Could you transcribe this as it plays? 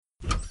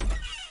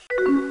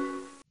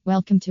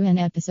Welcome to an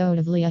episode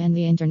of Leah and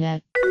the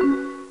Internet.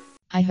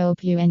 I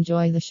hope you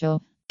enjoy the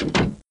show.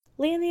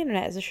 Leah and the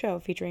Internet is a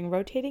show featuring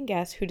rotating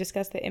guests who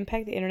discuss the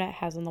impact the internet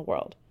has on the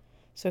world.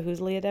 So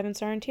who's Leah Devin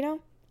Sorrentino?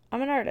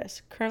 I'm an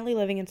artist, currently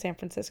living in San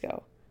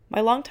Francisco.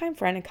 My longtime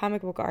friend and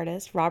comic book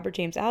artist, Robert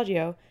James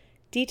Algeo,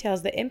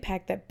 details the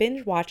impact that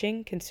binge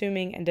watching,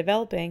 consuming, and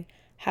developing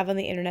have on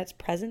the internet's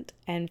present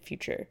and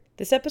future.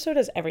 This episode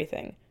is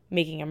everything: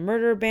 making a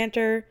murder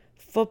banter,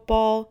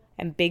 football,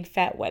 and big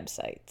fat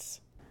websites.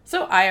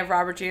 So I have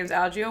Robert James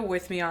Algeo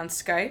with me on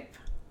Skype.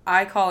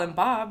 I call him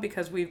Bob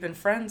because we've been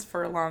friends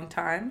for a long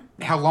time.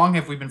 How long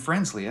have we been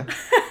friends, Leah?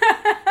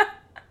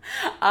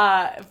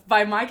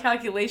 By my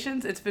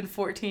calculations, it's been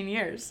 14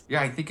 years.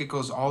 Yeah, I think it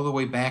goes all the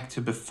way back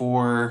to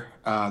before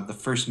the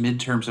first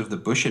midterms of the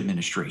Bush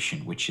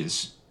administration, which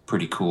is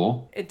pretty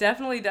cool. It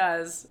definitely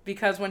does,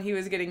 because when he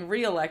was getting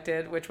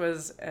reelected, which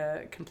was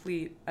a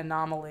complete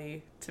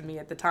anomaly to me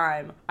at the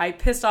time, I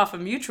pissed off a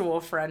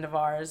mutual friend of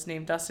ours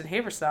named Dustin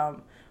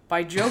Haversam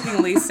by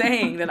jokingly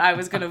saying that I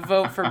was going to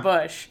vote for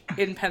Bush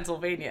in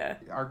Pennsylvania.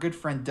 Our good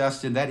friend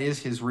Dustin, that is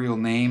his real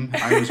name.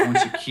 I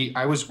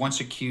was once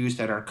accused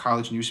at our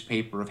college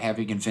newspaper of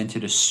having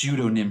invented a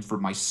pseudonym for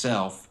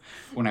myself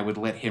when I would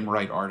let him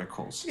write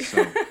articles.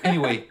 So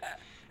anyway,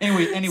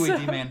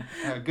 D-Man,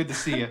 good to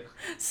see you.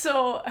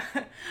 So,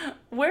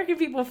 where can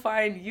people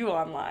find you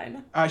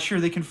online? Sure,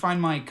 they can find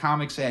my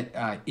comics at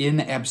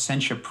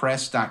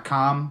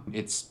inabsentiapress.com.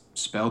 It's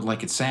spelled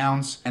like it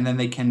sounds. And then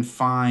they can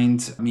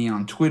find me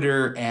on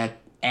Twitter at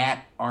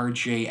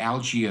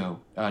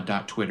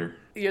rjalgeo.twitter.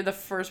 You're the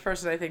first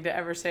person, I think, to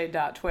ever say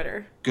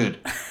 .twitter. Good.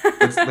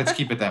 Let's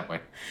keep it that way.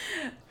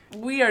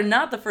 We are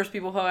not the first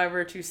people,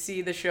 however, to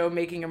see the show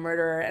Making a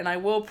Murderer, and I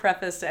will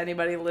preface to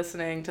anybody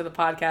listening to the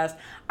podcast,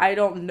 I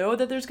don't know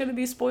that there's going to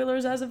be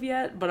spoilers as of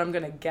yet, but I'm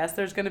going to guess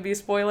there's going to be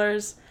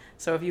spoilers.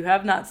 So if you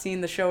have not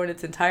seen the show in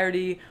its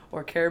entirety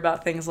or care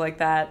about things like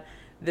that,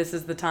 this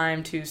is the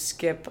time to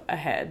skip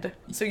ahead.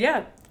 So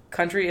yeah,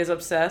 country is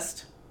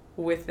obsessed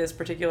with this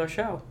particular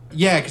show.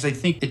 Yeah, because I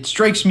think it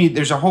strikes me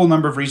there's a whole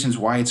number of reasons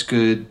why it's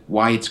good,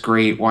 why it's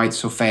great, why it's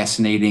so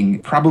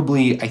fascinating.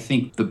 Probably, I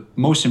think the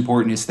most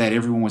important is that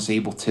everyone was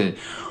able to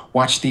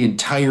watch the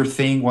entire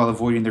thing while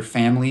avoiding their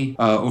family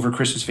over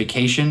Christmas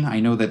vacation. I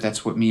know that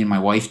that's what me and my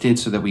wife did,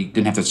 so that we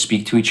didn't have to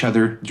speak to each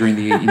other during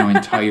the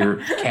entire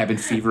cabin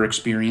fever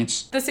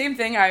experience. The same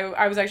thing.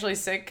 I was actually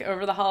sick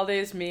over the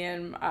holidays, me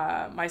and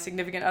my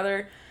significant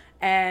other,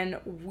 and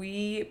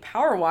we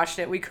power watched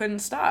it. We couldn't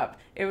stop.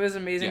 It was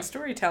amazing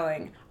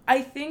storytelling.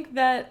 I think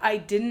that I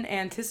didn't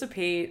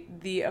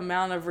anticipate the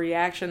amount of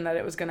reaction that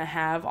it was going to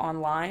have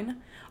online.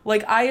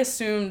 Like, I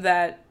assumed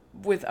that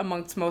with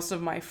amongst most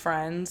of my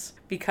friends,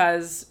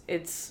 because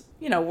it's,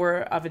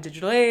 we're of a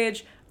digital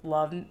age,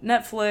 love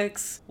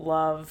Netflix,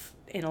 love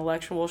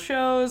intellectual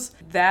shows,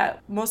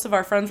 that most of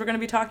our friends were going to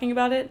be talking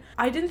about it.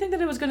 I didn't think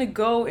that it was going to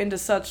go into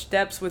such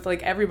depths with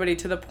everybody,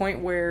 to the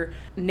point where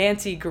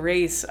Nancy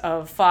Grace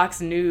of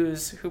Fox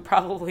News, who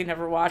probably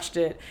never watched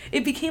it,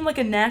 it became like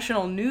a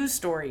national news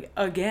story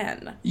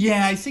again.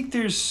 Yeah, I think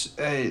there's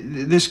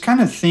this kind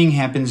of thing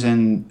happens,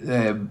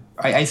 and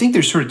I think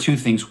there's sort of two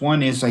things.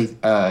 One is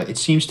it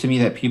seems to me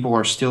that people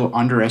are still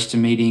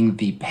underestimating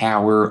the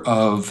power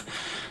of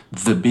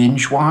the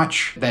binge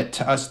watch. That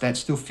to us, that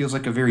still feels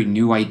like a very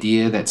new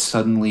idea, that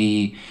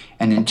suddenly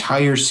an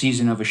entire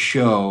season of a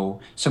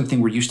show,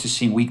 something we're used to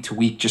seeing week to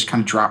week, just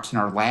kind of drops in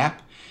our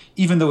lap.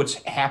 Even though it's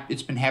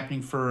been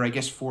happening for, I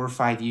guess, 4 or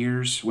 5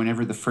 years,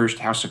 whenever the first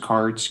House of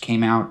Cards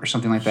came out or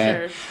something like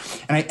that.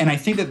 Sure. And I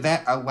think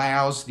that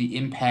allows the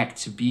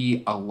impact to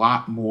be a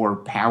lot more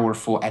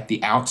powerful at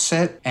the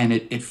outset, and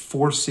it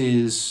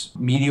forces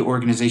media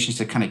organizations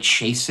to kind of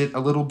chase it a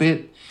little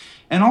bit.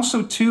 And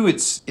also, too,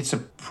 it's a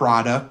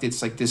product.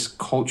 It's like this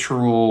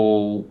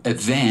cultural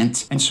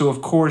event. And so,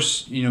 of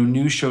course,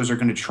 news shows are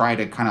going to try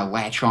to kind of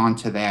latch on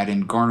to that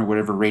and garner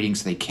whatever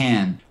ratings they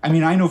can. I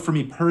mean, I know for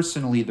me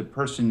personally, the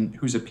person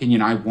whose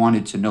opinion I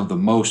wanted to know the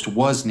most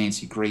was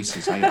Nancy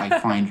Grace's. I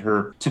find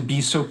her to be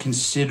so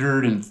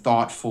considered and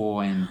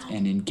thoughtful and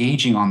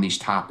engaging on these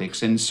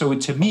topics. And so,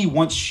 to me,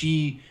 once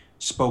she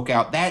spoke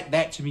out,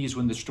 that to me is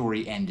when the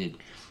story ended.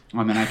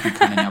 I mean, I can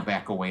kind of now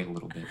back away a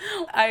little bit.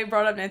 I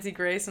brought up Nancy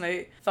Grace, and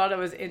I thought it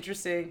was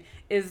interesting,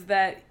 is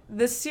that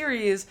this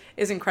series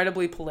is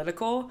incredibly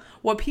political.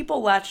 What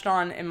people latched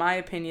on, in my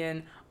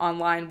opinion,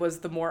 online was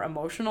the more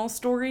emotional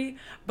story,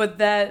 but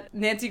that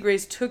Nancy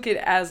Grace took it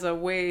as a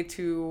way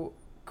to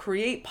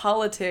create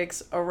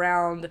politics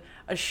around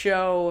a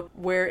show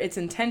where its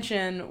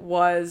intention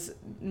was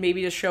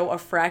maybe to show a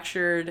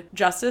fractured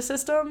justice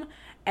system.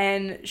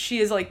 And she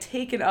has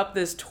taken up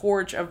this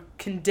torch of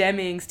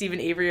condemning Stephen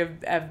Avery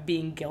of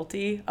being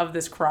guilty of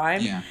this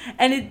crime. Yeah.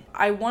 And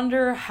I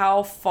wonder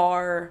how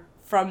far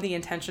from the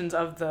intentions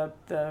of the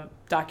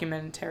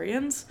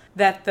documentarians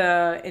that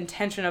the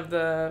intention of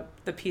the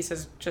piece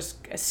has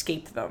just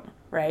escaped them,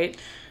 right?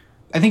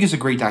 I think it's a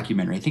great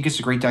documentary. I think it's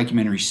a great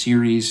documentary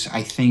series.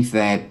 I think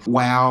that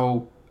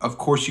while of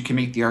course, you can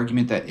make the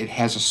argument that it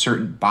has a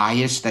certain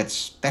bias.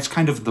 That's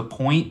kind of the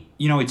point.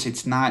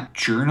 It's not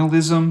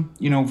journalism,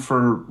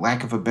 for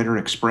lack of a better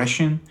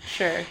expression.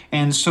 Sure.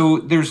 And so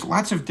there's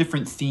lots of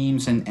different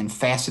themes and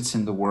facets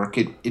in the work.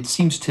 It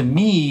seems to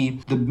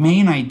me the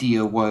main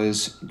idea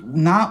was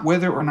not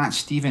whether or not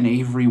Stephen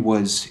Avery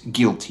was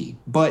guilty,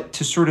 but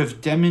to sort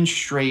of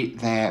demonstrate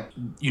that,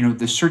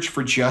 the search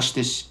for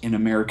justice in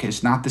America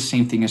is not the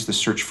same thing as the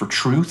search for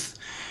truth.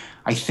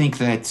 I think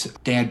that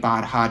Dad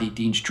Bod Hadi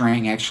Dean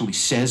Strang actually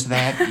says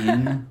that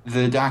in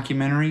the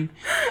documentary.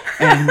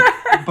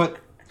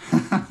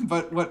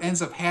 But what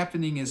ends up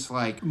happening is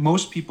like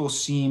most people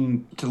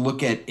seem to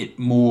look at it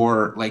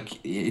more like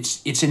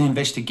it's an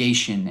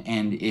investigation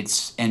and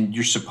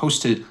you're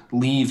supposed to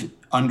leave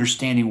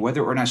understanding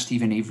whether or not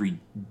Stephen Avery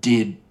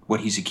did what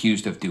he's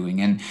accused of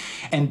doing.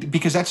 And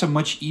because that's a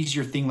much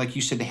easier thing, like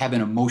you said, to have an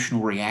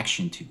emotional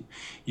reaction to.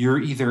 You're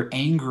either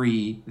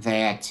angry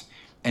that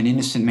an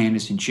innocent man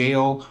is in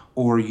jail,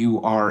 or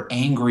you are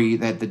angry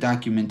that the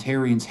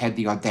documentarians had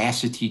the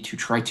audacity to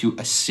try to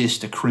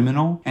assist a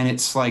criminal. And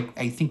it's like,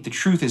 I think the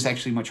truth is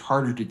actually much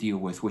harder to deal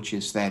with, which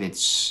is that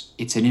it's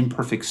an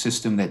imperfect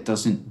system that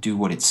doesn't do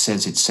what it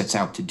says it sets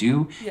out to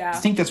do. Yeah. I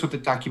think that's what the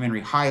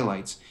documentary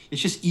highlights. It's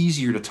just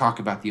easier to talk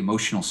about the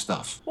emotional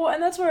stuff. Well,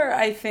 and that's where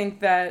I think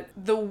that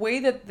the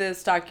way that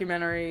this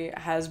documentary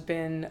has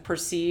been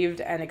perceived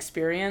and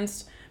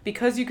experienced,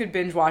 because you could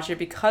binge watch it,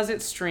 because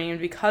it's streamed,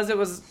 because it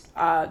was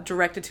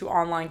directed to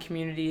online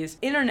communities,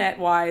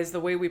 internet-wise, the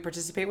way we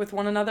participate with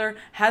one another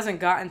hasn't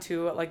gotten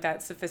to like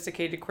that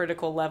sophisticated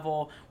critical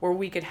level where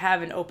we could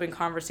have an open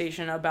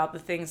conversation about the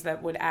things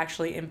that would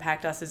actually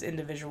impact us as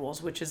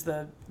individuals, which is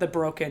the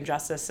broken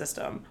justice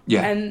system.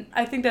 Yeah. And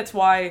I think that's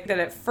why that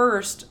at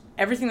first,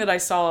 everything that I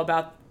saw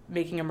about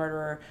Making a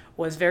Murderer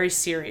was very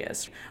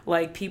serious.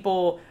 Like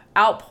people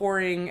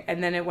outpouring,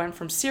 and then it went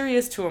from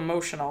serious to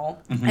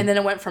emotional, and then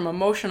it went from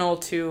emotional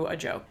to a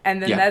joke.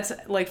 And then that's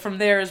like from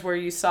there is where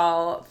you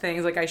saw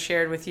things like I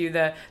shared with you,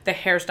 the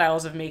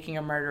hairstyles of Making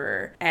a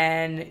Murderer,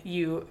 and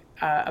you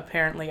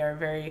apparently are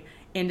very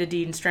into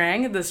Dean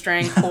Strang, the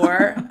Strang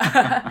Core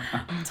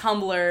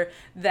Tumblr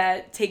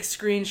that takes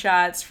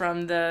screenshots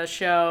from the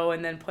show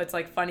and then puts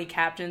like funny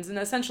captions and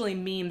essentially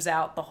memes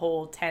out the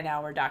whole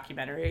 10-hour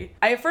documentary.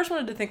 I at first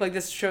wanted to think like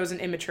this shows an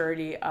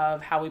immaturity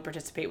of how we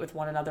participate with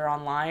one another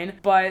online,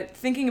 but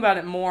thinking about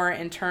it more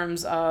in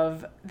terms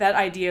of that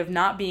idea of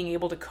not being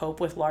able to cope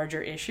with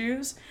larger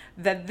issues,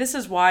 that this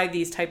is why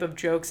these type of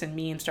jokes and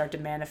memes start to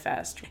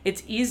manifest.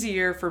 It's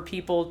easier for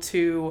people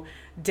to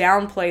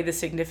downplay the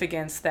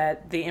significance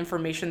that the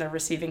information they're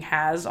receiving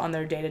has on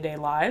their day-to-day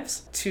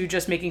lives to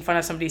just making fun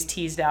of somebody's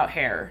teased out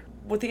hair.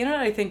 What the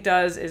internet, I think,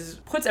 does is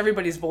puts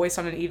everybody's voice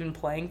on an even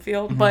playing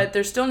field, but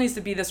there still needs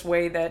to be this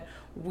way that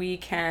we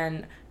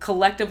can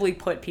collectively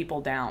put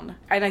people down.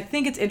 And I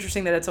think it's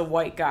interesting that it's a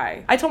white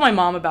guy. I told my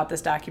mom about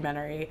this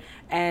documentary,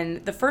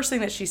 and the first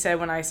thing that she said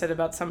when I said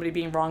about somebody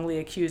being wrongly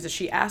accused is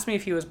she asked me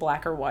if he was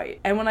black or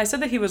white. And when I said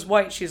that he was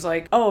white, she's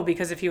like, oh,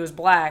 because if he was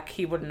black,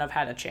 he wouldn't have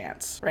had a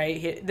chance,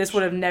 right? This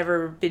would have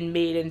never been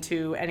made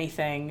into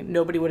anything.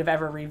 Nobody would have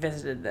ever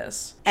revisited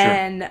this. Sure.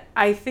 And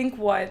I think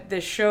what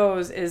this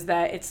shows is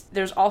that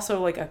there's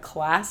also like a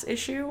class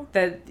issue,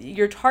 that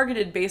you're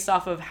targeted based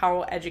off of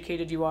how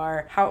educated you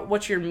are,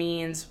 what's your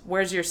means,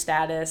 where's your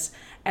status.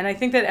 And I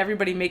think that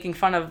everybody making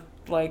fun of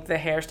like the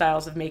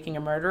hairstyles of Making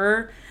a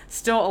Murderer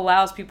still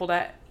allows people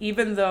to,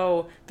 even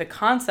though the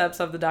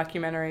concepts of the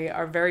documentary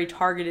are very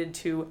targeted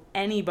to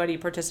anybody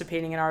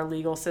participating in our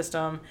legal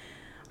system,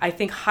 I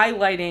think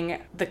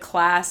highlighting the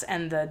class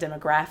and the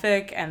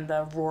demographic and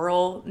the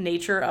rural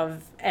nature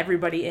of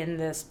everybody in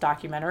this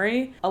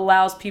documentary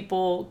allows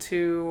people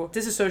to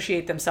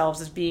disassociate themselves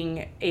as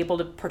being able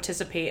to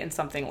participate in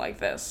something like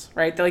this,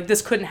 right? They're like,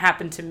 this couldn't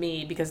happen to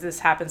me because this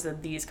happens to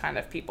these kind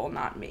of people,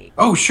 not me.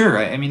 Oh, sure.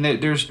 I mean,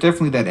 there's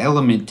definitely that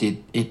element.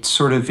 It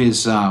sort of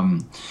is,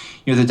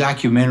 the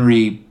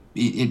documentary,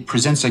 it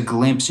presents a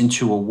glimpse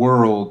into a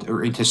world,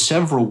 or into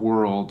several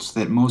worlds,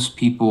 that most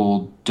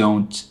people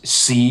don't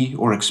see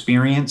or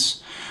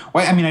experience.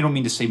 Well, I mean, I don't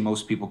mean to say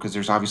most people, because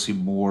there's obviously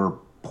more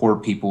poor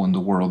people in the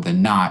world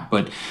than not,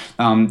 but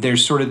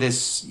there's sort of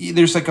this,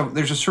 there's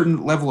a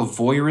certain level of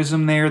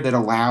voyeurism there that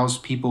allows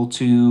people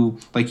to,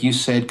 like you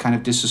said, kind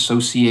of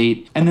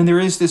disassociate. And then there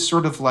is this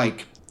sort of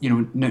like,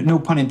 no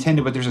pun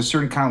intended, but there's a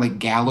certain kind of like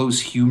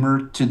gallows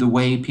humor to the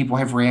way people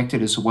have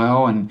reacted as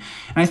well. And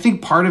I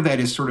think part of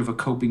that is sort of a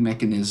coping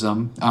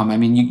mechanism. I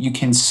mean, you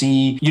can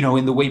see,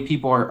 in the way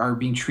people are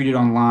being treated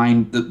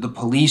online, the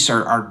police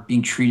are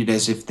being treated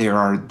as if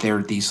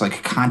they're these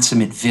like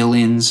consummate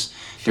villains.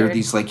 Sure. They're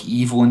these like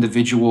evil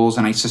individuals.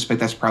 And I suspect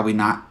that's probably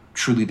not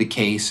truly the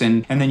case.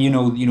 And then,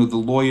 the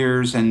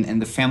lawyers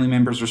and the family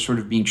members are sort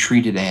of being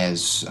treated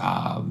as,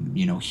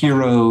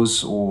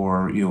 heroes,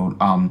 or,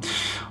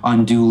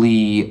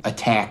 unduly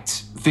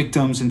attacked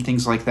victims and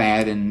things like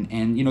that. And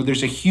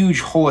there's a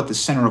huge hole at the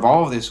center of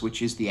all of this,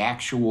 which is the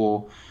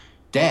actual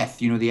death,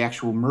 the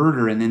actual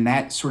murder. And then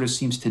that sort of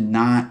seems to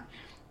not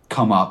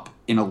come up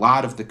in a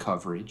lot of the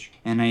coverage.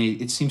 And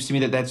it seems to me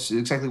that that's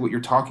exactly what you're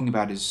talking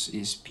about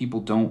is people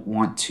don't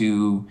want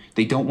to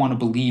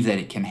believe that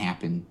it can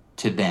happen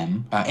to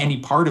them, any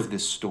part of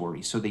this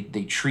story. So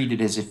they treat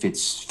it as if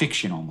it's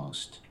fiction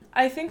almost.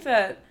 I think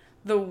that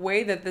the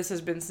way that this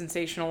has been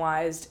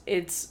sensationalized,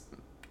 it's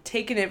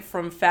taken it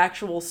from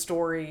factual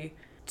story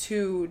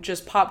to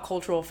just pop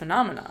cultural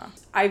phenomena.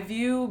 I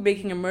view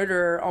Making a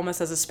Murderer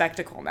almost as a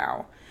spectacle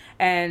now.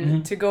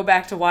 And to go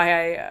back to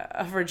why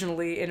I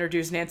originally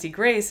introduced Nancy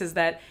Grace is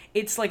that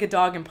it's like a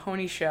dog and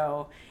pony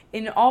show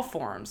in all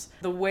forms.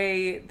 The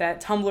way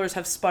that Tumblrs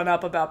have spun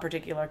up about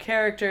particular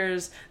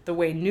characters, the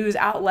way news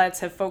outlets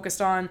have focused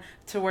on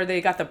to where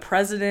they got the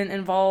president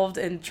involved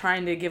in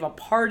trying to give a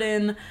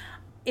pardon.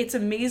 It's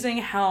amazing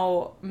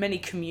how many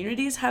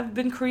communities have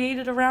been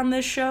created around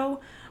this show,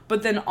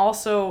 but then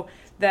also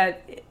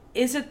that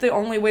is it the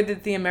only way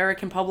that the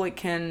American public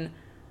can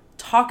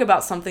talk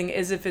about something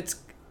is if it's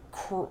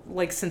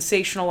like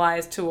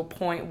sensationalized to a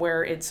point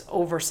where it's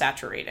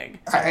oversaturating.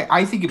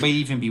 I think it may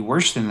even be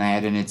worse than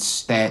that, and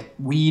it's that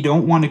we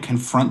don't want to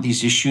confront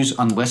these issues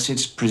unless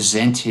it's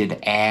presented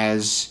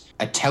as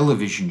a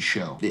television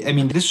show. I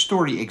mean, this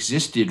story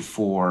existed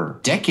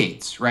for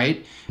decades,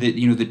 right?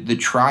 The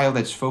trial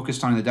that's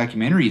focused on in the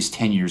documentary is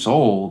 10 years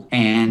old,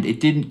 and it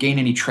didn't gain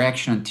any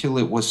traction until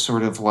it was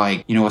sort of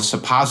like, a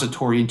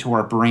suppository into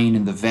our brain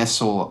in the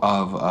vessel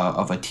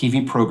of a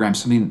TV program,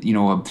 something,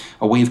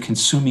 a way of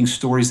consuming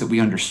stories that we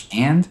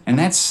understand.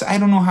 And I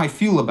don't know how I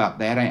feel about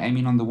that. I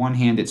mean, on the one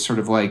hand, it's sort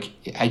of like,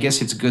 I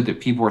guess it's good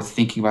that people are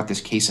thinking about this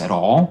case at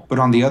all. But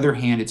on the other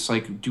hand, it's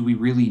like, do we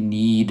really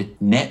need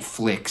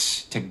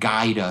Netflix to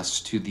guide us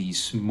to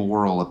these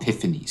moral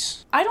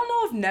epiphanies? I don't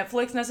know if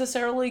Netflix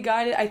necessarily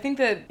guided. I think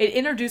that it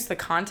introduced the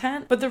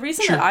content, but the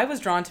reason Sure. that I was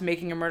drawn to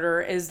Making a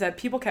Murderer is that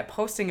people kept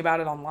posting about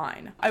it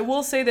online. I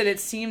will say that it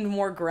seemed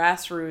more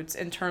grassroots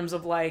in terms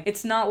of like,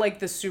 it's not like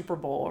the Super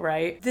Bowl,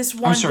 right? This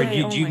one I'm sorry,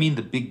 day do you mean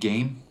the big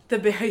game?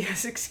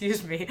 Yes,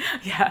 excuse me.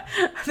 Yeah.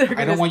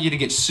 I don't want you to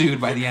get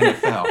sued by the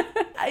NFL.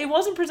 It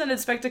wasn't presented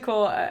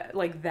spectacle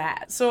like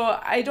that. So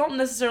I don't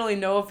necessarily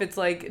know if it's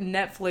like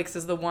Netflix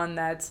is the one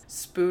that's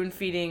spoon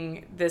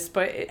feeding this,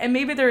 and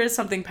maybe there is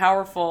something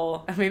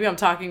powerful. Maybe I'm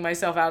talking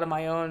myself out of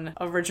my own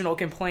original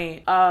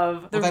complaint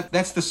of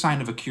that's the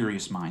sign of a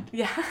curious mind.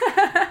 Yeah.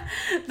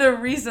 The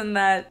reason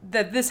that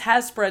this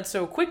has spread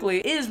so quickly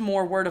is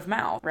more word of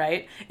mouth,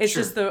 right? It's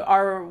Sure. just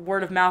our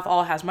word of mouth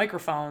all has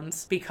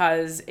microphones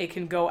because it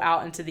can go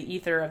out into the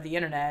ether of the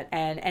internet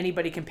and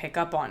anybody can pick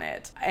up on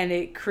it. And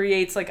it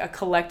creates like a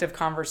collective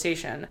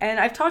conversation. And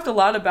I've talked a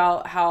lot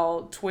about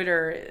how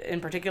Twitter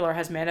in particular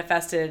has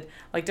manifested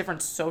like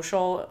different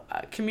social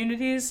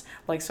communities,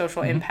 like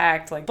social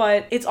impact,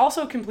 but it's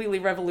also completely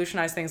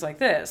revolutionized things like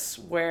this,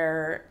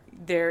 where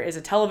there is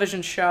a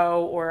television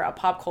show or a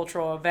pop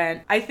cultural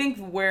event. I think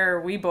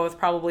where we both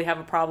probably have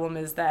a problem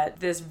is that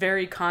this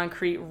very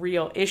concrete,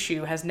 real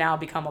issue has now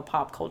become a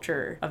pop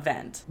culture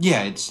event.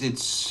 Yeah,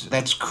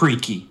 that's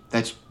creaky.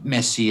 That's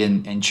messy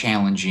and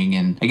challenging.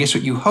 And I guess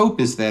what you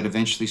hope is that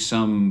eventually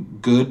some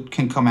good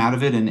can come out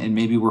of it, and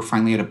maybe we're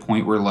finally at a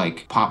point where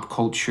like pop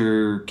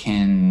culture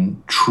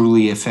can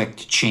truly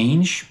affect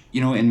change.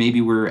 And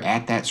maybe we're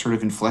at that sort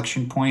of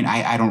inflection point.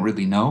 I don't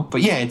really know.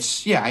 But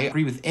I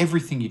agree with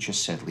everything you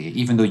just said, Leah,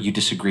 even though you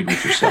disagreed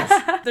with yourself.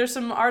 There's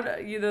some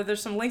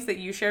there's some links that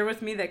you shared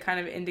with me that kind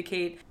of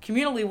indicate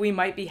communally we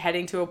might be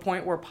heading to a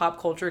point where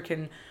pop culture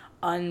can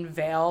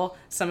unveil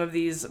some of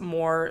these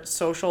more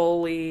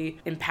socially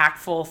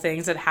impactful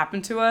things that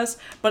happen to us.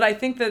 But I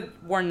think that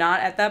we're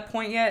not at that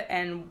point yet,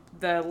 and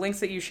the links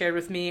that you shared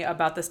with me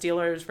about the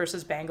Steelers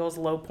versus Bengals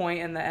low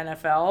point in the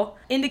NFL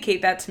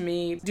indicate that to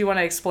me. Do you want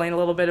to explain a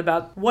little bit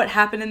about what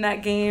happened in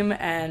that game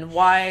and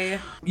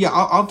why? Yeah,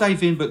 I'll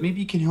dive in, but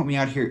maybe you can help me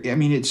out here. I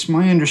mean, it's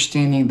my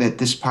understanding that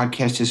this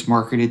podcast is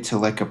marketed to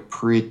like a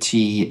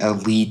pretty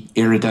elite,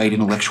 erudite,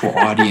 intellectual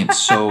audience.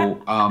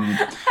 So,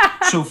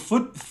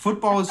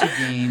 football is a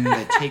game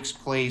that takes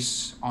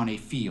place on a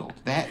field.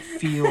 That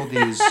field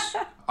is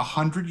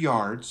 100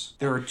 yards.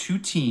 There are two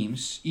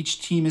teams.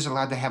 Each team is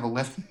allowed to have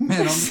 11 men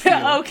on the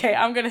field. Okay,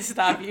 I'm going to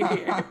stop you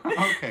here.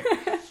 Okay.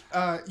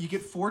 You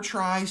get 4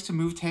 tries to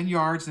move 10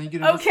 yards, and then you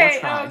get another 4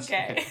 tries.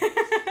 Okay.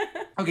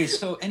 Okay,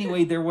 so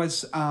anyway, there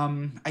was,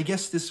 I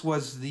guess this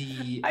was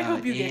the I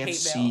hope you AFC. get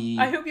hate mail.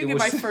 I hope you get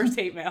my first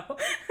hate mail.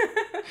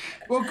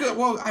 Well, good.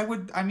 Well,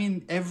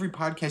 every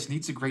podcast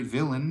needs a great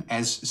villain,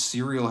 as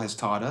Serial has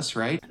taught us,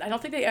 right? I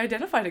don't think they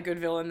identified a good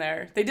villain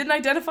there. They didn't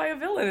identify a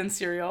villain in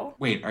Serial.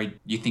 Wait,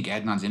 you think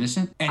Adnan's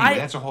innocent? Anyway,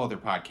 that's a whole other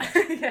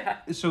podcast. Yeah.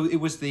 So it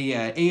was the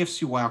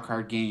AFC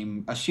wildcard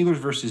game, Steelers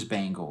versus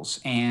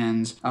Bengals,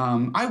 and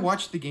I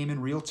watched the game in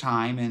real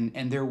time,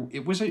 and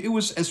it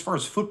was as far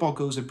as football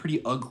goes a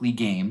pretty ugly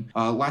game.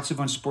 Lots of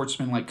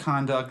unsportsmanlike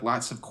conduct,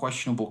 lots of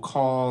questionable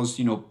calls.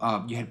 You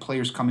had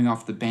players coming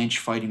off the bench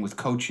fighting with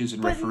coaches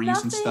and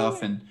referees and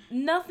stuff, and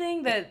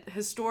nothing that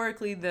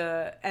historically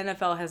the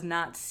NFL has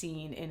not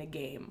seen in a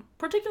game,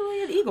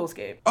 particularly an Eagles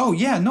game. Oh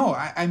yeah, no,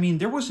 I mean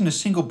there wasn't a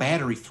single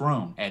battery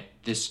thrown at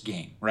this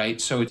game, right?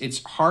 So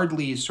it's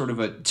hardly sort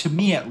of to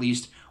me at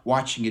least,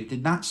 watching it,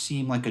 did not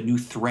seem like a new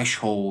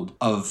threshold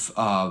of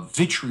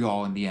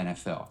vitriol in the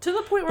NFL. To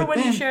the point where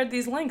when you shared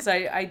these links,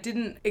 I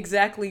didn't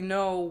exactly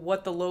know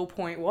what the low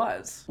point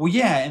was. Well,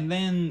 yeah, and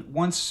then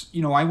once,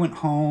 I went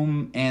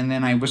home and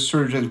then I was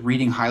sort of just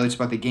reading highlights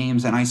about the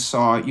games, and I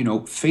saw,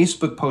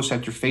 Facebook post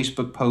after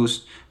Facebook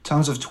post,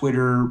 tons of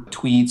Twitter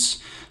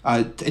tweets,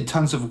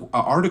 tons of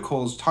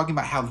articles talking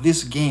about how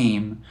this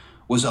game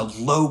was a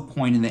low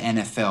point in the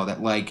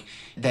NFL,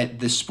 that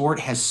the sport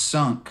has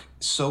sunk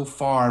so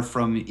far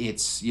from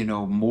its,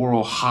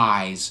 moral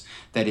highs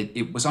that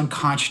it was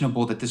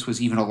unconscionable that this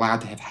was even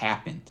allowed to have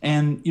happened.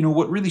 And,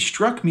 what really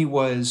struck me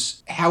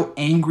was how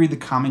angry the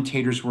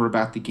commentators were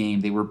about the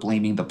game. They were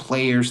blaming the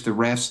players, the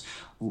refs,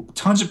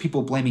 tons of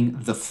people blaming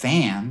the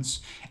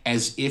fans,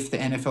 as if the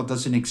NFL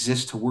doesn't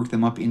exist to work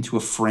them up into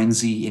a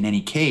frenzy in any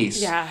case.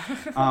 Yeah.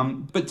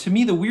 But to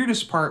me, the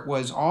weirdest part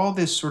was all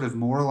this sort of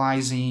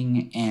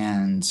moralizing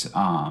and,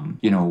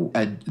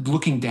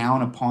 looking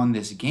down upon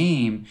this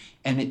game,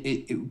 and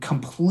it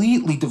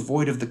completely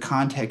devoid of the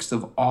context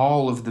of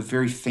all of the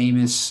very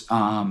famous,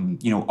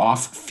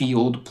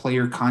 off-field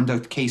player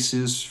conduct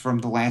cases from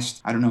the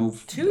last,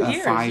 2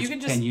 years.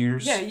 10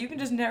 years. Yeah, you can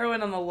just narrow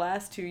in on the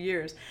last 2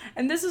 years.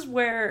 And this is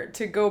where,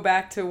 to go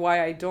back to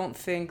why I don't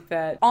think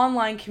that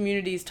online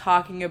communities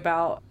talking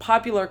about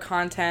popular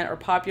content or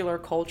popular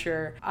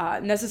culture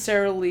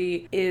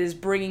necessarily is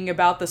bringing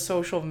about the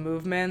social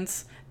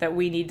movements that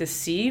we need to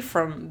see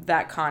from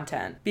that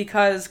content.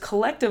 Because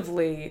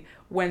collectively,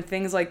 when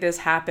things like this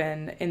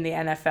happen in the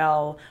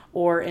NFL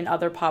or in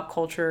other pop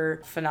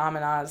culture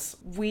phenomena,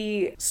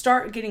 we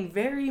start getting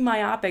very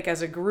myopic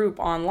as a group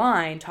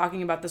online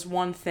talking about this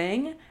one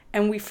thing,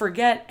 and we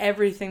forget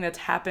everything that's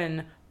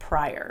happened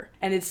prior.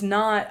 And it's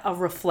not a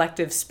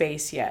reflective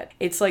space yet.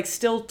 It's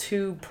still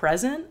too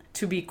present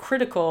to be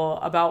critical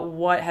about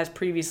what has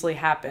previously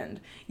happened.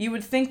 You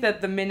would think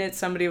that the minute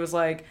somebody was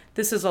like,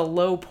 this is a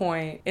low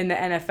point in the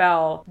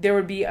NFL, there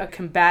would be a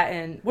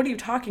combatant. What are you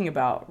talking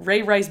about?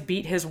 Ray Rice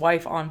beat his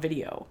wife on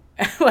video.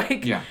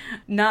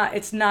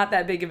 It's not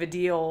that big of a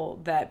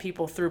deal that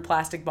people threw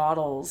plastic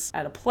bottles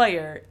at a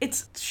player.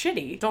 It's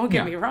shitty, don't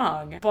get me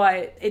wrong,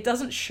 but it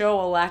doesn't show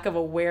a lack of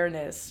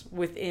awareness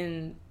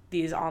within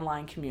these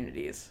online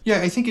communities.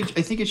 Yeah, I think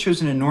it shows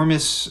an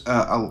enormous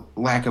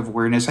lack of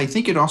awareness. I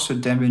think it also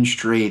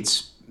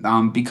demonstrates,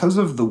 because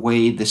of the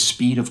way the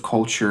speed of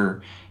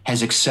culture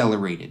has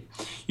accelerated.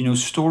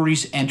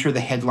 Stories enter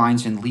the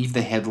headlines and leave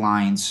the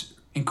headlines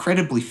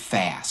incredibly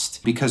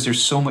fast because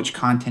there's so much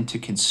content to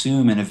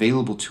consume and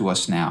available to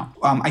us now.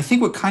 I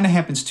think what kind of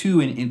happens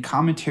too in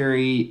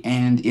commentary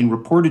and in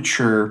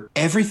reportage,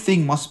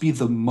 everything must be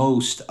the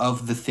most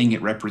of the thing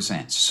it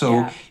represents.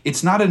 So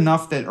It's not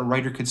enough that a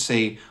writer could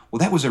say, well,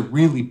 that was a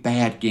really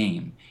bad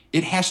game.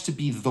 It has to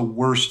be the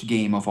worst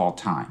game of all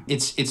time.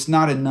 It's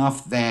not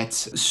enough that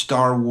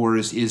Star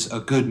Wars is a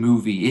good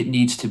movie. It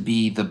needs to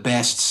be the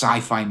best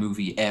sci-fi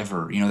movie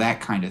ever,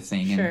 that kind of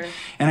thing. Sure.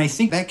 And I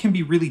think that can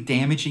be really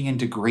damaging and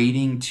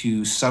degrading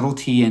to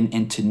subtlety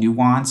and to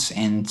nuance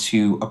and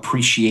to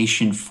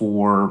appreciation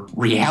for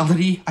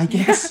reality, I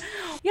guess.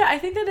 Yeah, I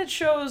think that it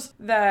shows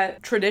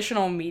that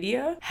traditional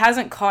media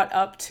hasn't caught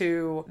up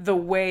to the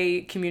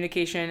way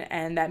communication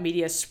and that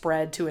media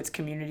spread to its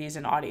communities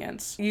and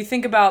audience. You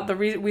think about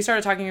we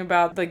started talking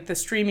about the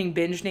streaming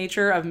binge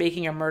nature of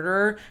Making a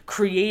Murderer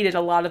created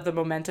a lot of the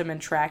momentum and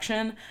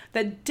traction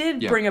that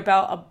did bring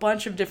about a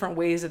bunch of different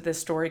ways that this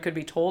story could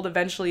be told.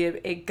 Eventually,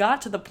 it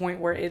got to the point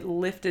where it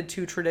lifted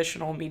to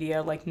traditional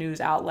media like news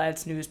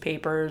outlets,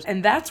 newspapers,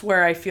 and that's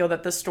where I feel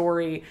that the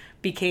story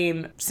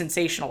became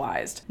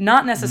sensationalized.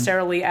 Not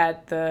necessarily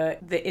at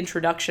the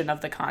introduction of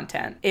the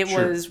content. It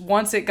was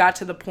once it got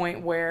to the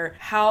point where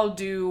how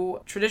do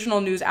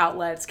traditional news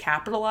outlets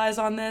capitalize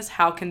on this?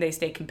 How can they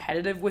stay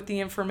competitive with the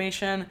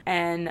information?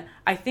 And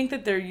I think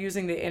that they're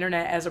using the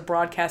internet as a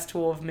broadcast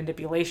tool of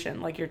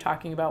manipulation, like you're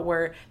talking about,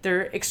 where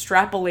they're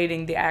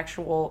extrapolating the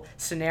actual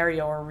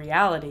scenario or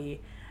reality,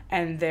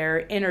 and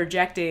they're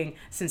interjecting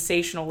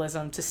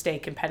sensationalism to stay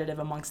competitive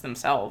amongst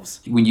themselves.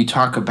 When you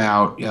talk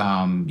about,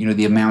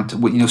 the amount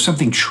of,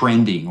 something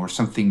trending or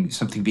something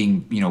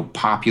being,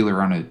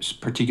 popular on a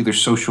particular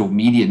social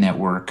media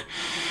network,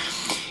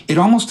 it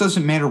almost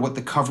doesn't matter what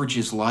the coverage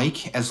is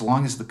like as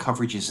long as the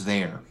coverage is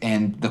there.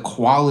 And the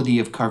quality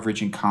of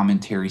coverage and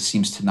commentary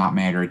seems to not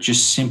matter. It's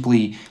just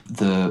simply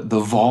the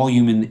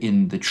volume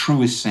in the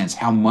truest sense,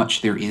 how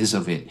much there is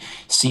of it,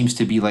 seems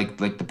to be like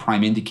the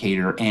prime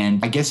indicator.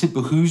 And I guess it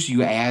behooves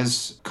you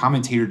as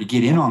commentator to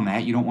get in on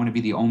that. You don't want to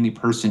be the only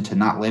person to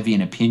not levy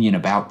an opinion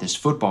about this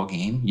football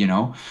game,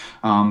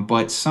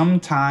 But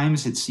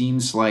sometimes it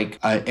seems like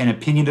an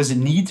opinion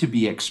doesn't need to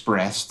be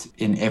expressed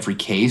in every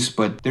case,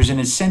 but there's an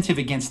incentive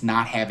against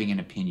not having an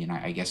opinion,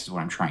 I guess is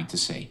what I'm trying to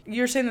say.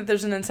 You're saying that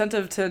there's an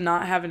incentive to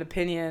not have an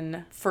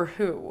opinion for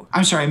who?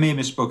 I'm sorry, I may have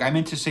misspoke. I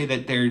meant to say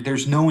that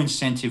there's no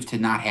incentive to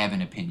not have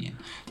an opinion.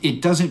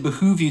 It doesn't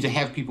behoove you to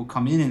have people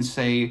come in and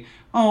say,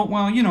 oh,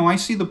 well, I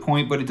see the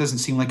point, but it doesn't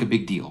seem like a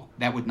big deal.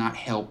 That would not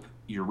help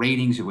your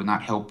ratings, it would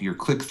not help your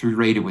click-through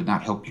rate, it would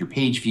not help your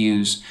page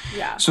views.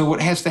 Yeah. So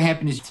what has to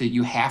happen is that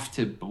you have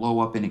to blow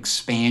up and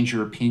expand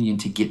your opinion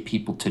to get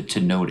people to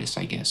notice,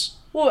 I guess.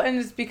 Well, and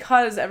it's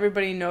because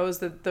everybody knows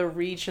that the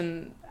reach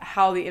and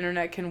how the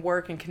internet can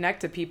work and connect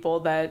to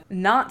people, that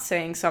not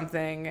saying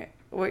something,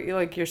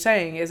 like you're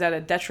saying, is at a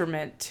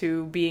detriment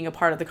to being a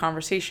part of the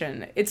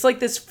conversation. It's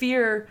like this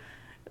fear,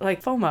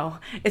 like FOMO.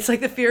 It's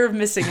like the fear of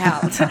missing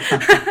out,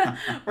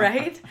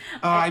 right?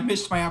 I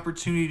missed my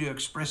opportunity to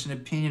express an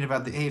opinion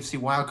about the AFC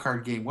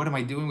wildcard game. What am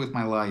I doing with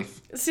my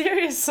life?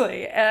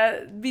 Seriously,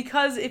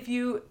 because if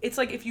you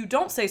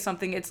don't say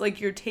something, it's like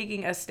you're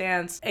taking a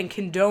stance and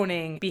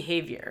condoning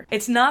behavior.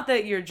 It's not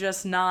that you're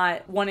just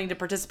not wanting to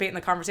participate in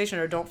the conversation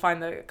or don't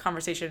find the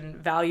conversation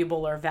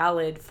valuable or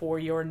valid for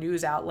your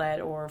news outlet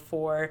or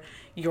for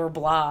your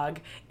blog.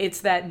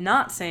 It's that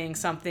not saying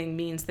something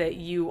means that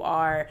you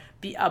are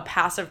a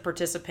passive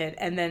participant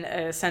and then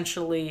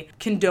essentially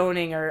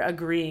condoning or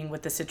agreeing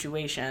with the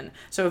situation.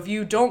 So if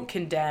you don't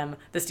condemn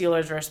the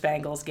Steelers versus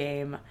Bengals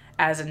game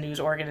as a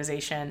news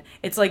organization,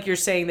 it's like you're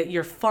saying that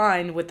you're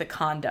fine with the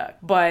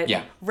conduct. But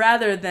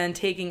rather than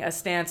taking a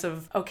stance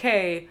of,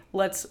 okay,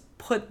 let's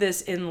put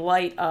this in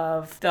light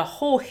of the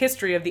whole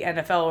history of the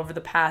NFL over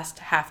the past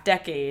half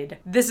decade,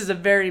 this is a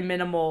very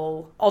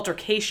minimal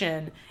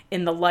altercation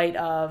in the light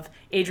of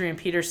Adrian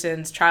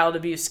Peterson's child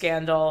abuse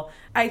scandal.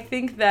 I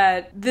think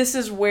that this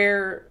is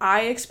where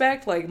I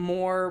expect like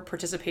more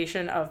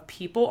participation of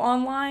people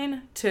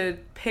online to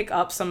pick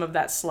up some of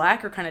that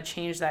slack or kind of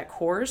change that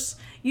course.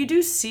 You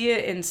do see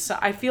it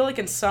I feel like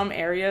in some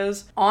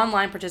areas,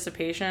 online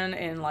participation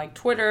in like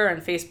Twitter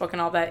and Facebook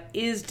and all that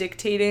is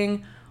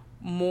dictating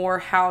more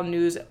how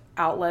news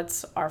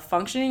outlets are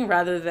functioning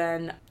rather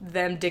than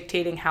them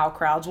dictating how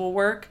crowds will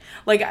work.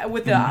 Like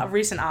with the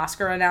recent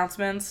Oscar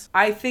announcements,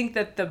 I think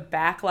that the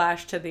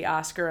backlash to the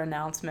Oscar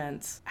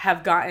announcements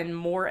have gotten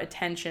more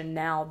attention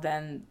now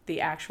than the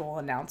actual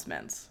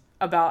announcements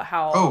about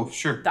how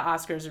the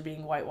Oscars are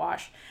being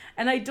whitewashed.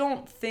 And I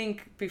don't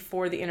think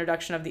before the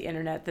introduction of the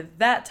internet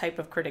that type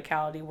of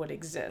criticality would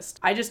exist.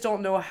 I just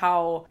don't know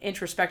how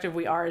introspective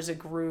we are as a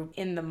group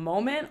in the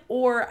moment.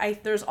 Or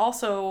there's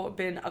also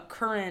been a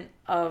current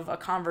of a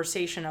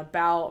conversation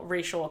about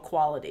racial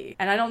equality.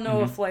 And I don't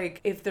know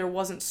if there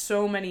wasn't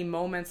so many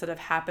moments that have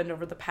happened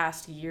over the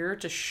past year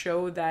to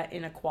show that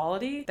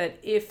inequality, that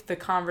if the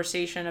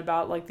conversation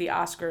about like the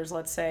Oscars,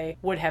 let's say,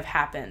 would have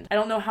happened. I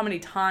don't know how many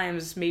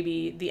times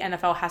maybe the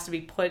NFL has to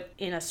be put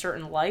in a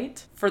certain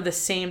light for the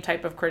same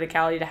type of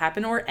criticality to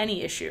happen, or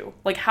any issue.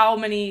 Like how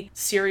many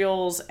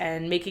serials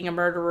and Making a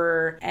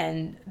Murderer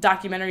and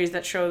documentaries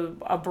that show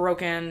a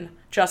broken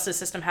justice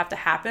system have to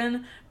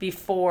happen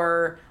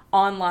before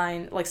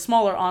online, like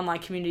smaller online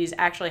communities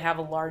actually have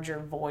a larger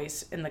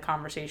voice in the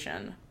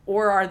conversation?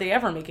 Or are they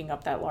ever making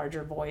up that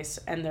larger voice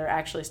and they're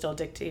actually still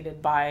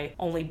dictated by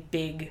only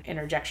big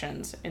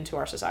interjections into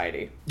our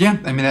society? Yeah,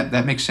 I mean,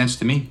 that makes sense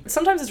to me.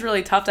 Sometimes it's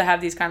really tough to have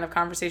these kind of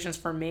conversations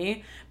for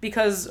me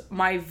because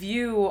my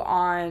view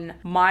on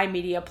my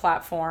media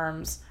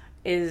platforms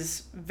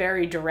is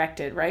very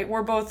directed, right?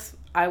 We're both,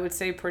 I would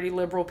say, pretty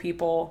liberal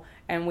people,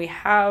 and we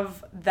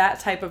have that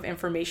type of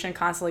information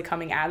constantly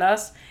coming at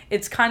us.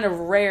 It's kind of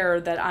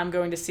rare that I'm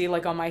going to see,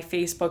 like on my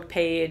Facebook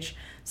page,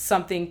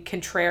 something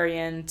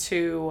contrarian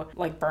to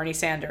like Bernie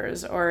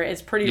Sanders, or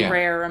it's pretty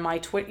rare in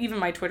my even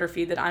my Twitter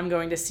feed that I'm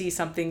going to see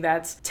something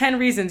that's 10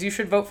 reasons you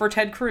should vote for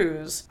Ted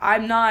Cruz.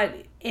 I'm not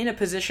in a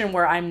position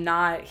where I'm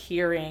not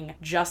hearing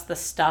just the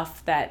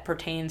stuff that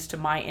pertains to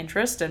my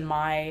interest and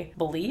my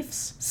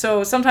beliefs.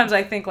 So sometimes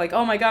I think like,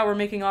 oh my God, we're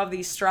making all of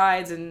these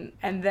strides, and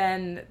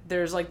then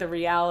there's like the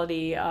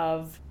reality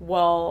of,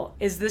 well,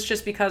 is this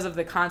just because of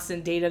the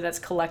constant data that's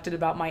collected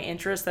about my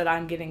interest that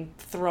I'm getting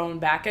thrown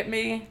back at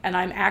me, and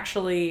I'm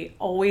actually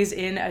always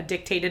in a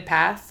dictated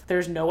path?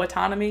 There's no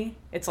autonomy.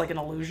 It's like an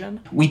illusion.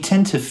 We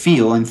tend to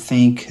feel and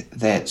think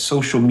that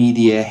social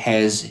media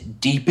has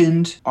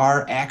deepened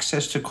our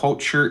access to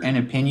culture and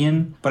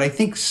opinion, but I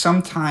think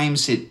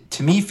sometimes it,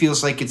 to me,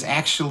 feels like it's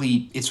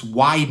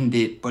widened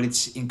it, but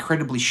it's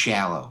incredibly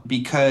shallow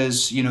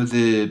because, you know,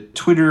 the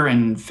Twitter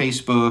and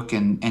Facebook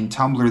and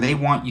Tumblr, they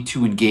want you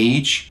to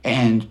engage,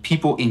 and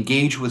people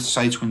engage with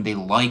sites when they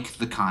like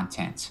the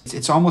content.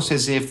 It's almost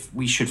as if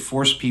we should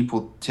force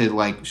people to,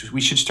 like,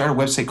 we should start a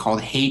website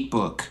called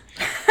Hatebook.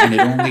 And it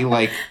only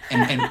like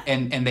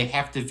and they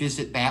have to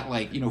visit that,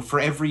 like, you know, for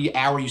every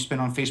hour you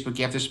spend on Facebook,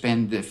 you have to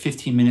spend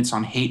 15 minutes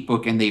on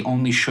Hatebook, and they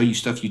only show you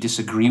stuff you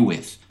disagree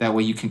with. That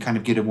way you can kind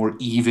of get a more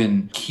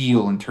even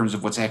keel in terms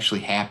of what's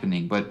actually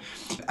happening. But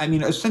I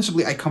mean,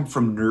 ostensibly I come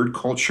from nerd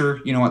culture,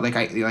 you know,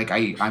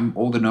 I'm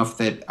old enough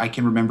that I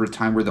can remember a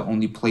time where the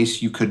only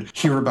place you could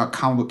hear about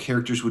comic book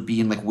characters would be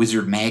in like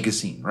Wizard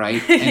magazine,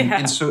 right?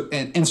 And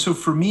so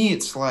for me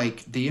it's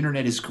like the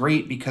internet is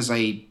great because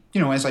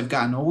as I've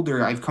gotten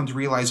older, I've come to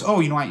realize, I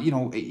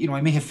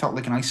may have felt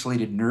like an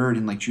isolated nerd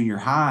in like junior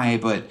high,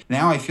 but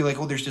now I feel like,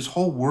 there's this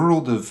whole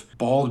world of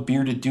bald,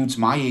 bearded dudes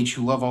my age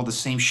who love all the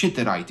same shit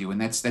that I do,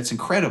 and that's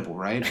incredible,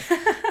 right?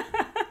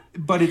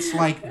 But it's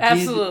like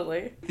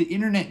Absolutely. the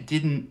internet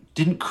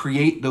didn't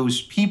create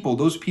those people.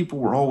 Those people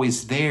were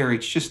always there.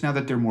 It's just now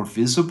that they're more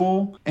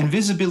visible, and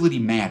visibility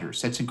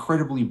matters. That's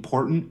incredibly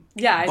important.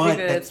 Yeah, I think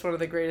that it's one of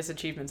the greatest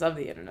achievements of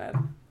the internet.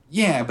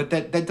 Yeah, but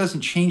that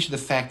doesn't change the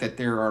fact that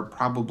there are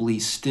probably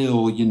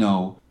still,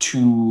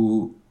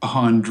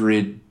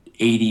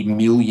 280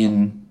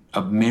 million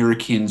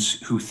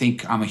Americans who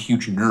think I'm a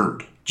huge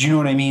nerd. Do you know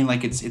what I mean?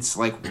 Like it's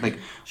like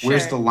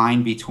where's the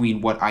line between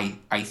what I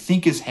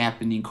think is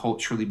happening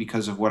culturally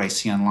because of what I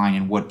see online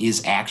and what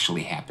is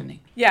actually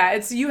happening? Yeah,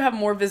 it's you have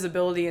more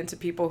visibility into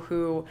people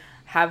who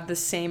have the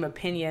same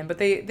opinion, but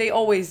they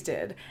always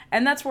did.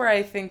 And that's where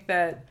I think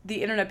that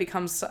the internet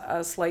becomes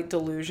a slight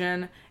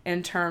delusion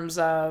in terms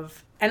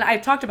of, and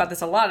I've talked about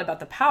this a lot,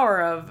 about the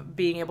power of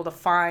being able to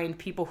find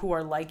people who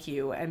are like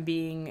you and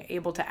being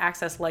able to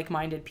access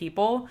like-minded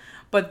people.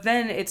 But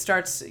then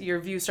your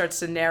view starts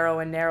to narrow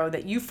and narrow,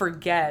 that you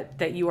forget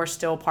that you are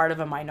still part of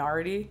a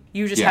minority.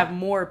 You just have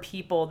more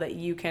people that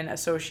you can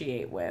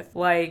associate with.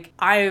 Like,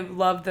 I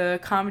love the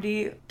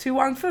comedy To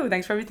Wong Fu.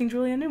 Thanks for everything,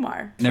 Julia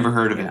Newmar. Never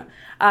heard of it.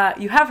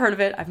 You have heard of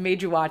it. I've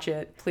made you watch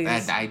it.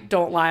 Please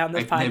don't lie on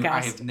this podcast.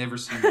 I have never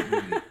seen that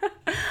movie.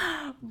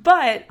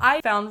 But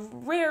I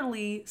found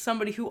rarely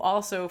somebody who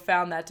also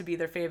found that to be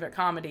their favorite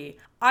comedy.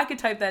 I could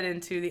type that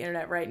into the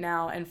internet right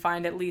now and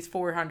find at least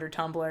 400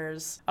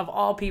 Tumblrs of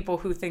all people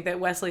who think that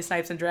Wesley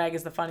Snipes in drag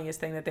is the funniest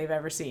thing that they've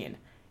ever seen.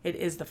 It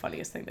is the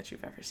funniest thing that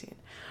you've ever seen.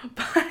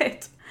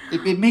 But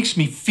it makes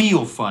me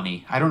feel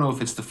funny. I don't know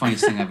if it's the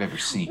funniest thing I've ever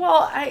seen.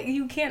 Well,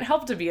 you can't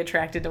help to be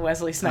attracted to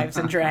Wesley Snipes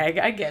in drag.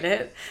 I get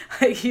it.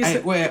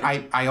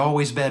 I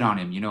always bet on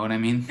him. You know what I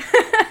mean?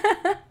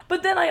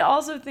 But then I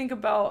also think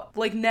about,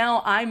 like,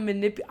 now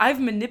I've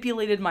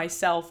manipulated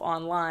myself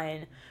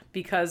online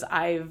because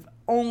I've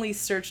only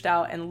searched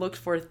out and looked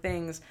for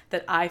things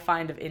that I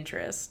find of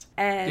interest.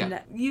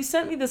 And you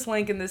sent me this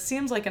link, and this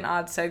seems like an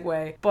odd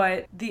segue,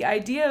 but the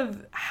idea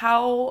of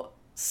how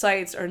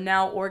sites are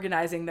now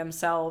organizing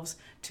themselves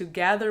to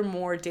gather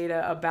more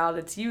data about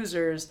its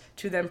users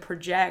to then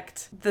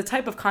project the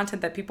type of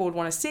content that people would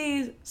want to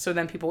see, so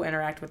then people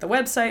interact with the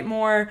website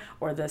more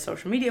or the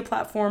social media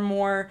platform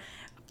more,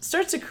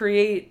 starts to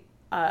create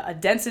a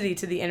density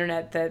to the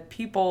internet that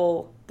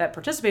people that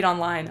participate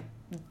online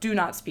do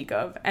not speak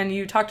of. And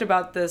you talked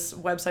about this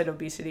website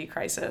obesity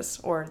crisis,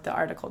 or the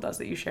article does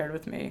that you shared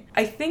with me.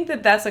 I think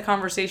that that's a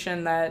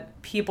conversation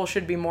that people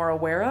should be more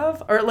aware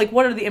of, or like,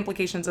 what are the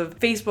implications of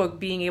Facebook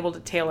being able to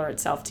tailor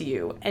itself to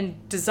you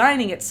and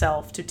designing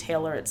itself to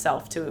tailor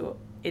itself to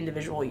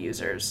individual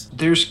users?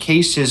 There's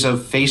cases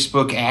of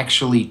Facebook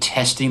actually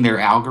testing their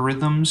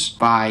algorithms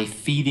by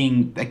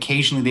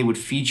occasionally they would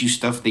feed you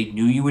stuff they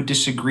knew you would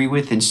disagree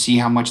with and see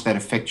how much that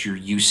affects your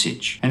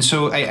usage. And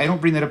so I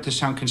don't bring that up to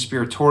sound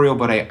conspiratorial,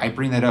 but I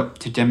bring that up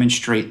to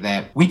demonstrate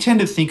that we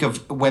tend to think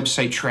of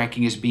website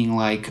tracking as being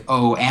like,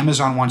 oh,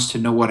 Amazon wants to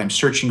know what I'm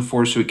searching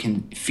for so it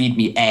can feed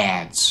me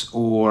ads,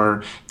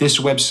 or this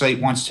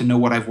website wants to know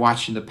what I've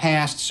watched in the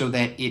past so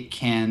that it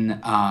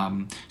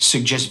can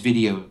suggest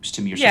videos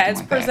to me or something like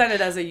that.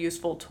 Presented as a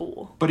useful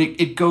tool. But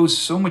it goes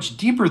so much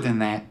deeper than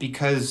that,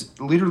 because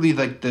literally,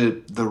 like,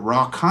 the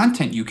raw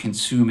content you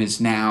consume is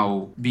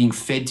now being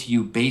fed to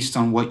you based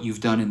on what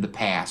you've done in the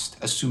past,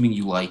 assuming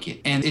you like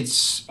it. And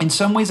it's, in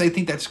some ways, I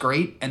think that's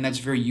great and that's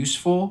very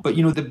useful. But,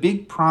 the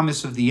big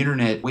promise of the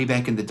internet way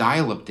back in the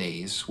dial-up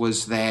days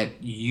was that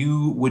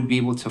you would be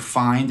able to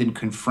find and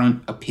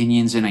confront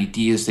opinions and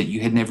ideas that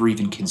you had never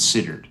even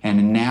considered.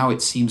 And now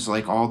it seems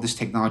like all this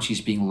technology is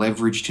being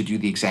leveraged to do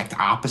the exact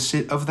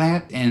opposite of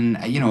that. And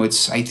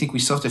I think we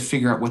still have to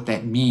figure out what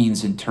that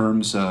means in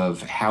terms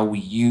of how we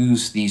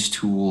use these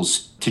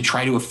tools to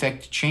try to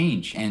affect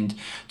change and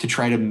to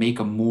try to make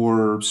a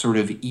more sort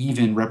of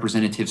even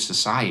representative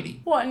society.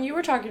 Well, and you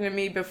were talking to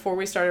me before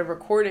we started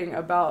recording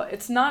about,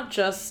 it's not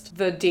just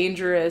the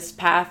dangerous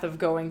path of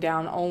going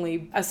down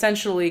only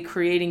essentially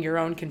creating your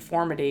own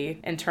conformity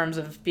in terms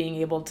of being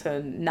able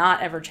to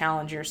not ever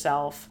challenge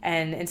yourself,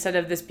 and instead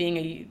of this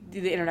being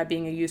the internet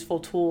being a useful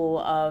tool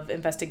of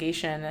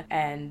investigation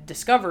and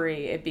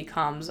discovery, it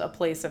becomes a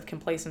place of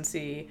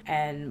complacency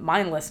and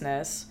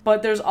mindlessness.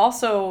 But there's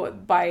also,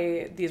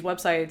 by these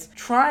websites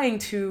trying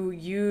to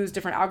use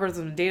different algorithms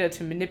and data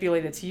to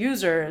manipulate its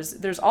users,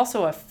 there's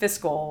also a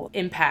fiscal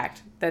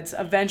impact that's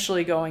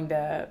eventually going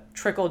to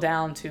trickle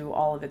down to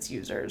all of its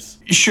users.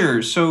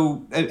 Sure.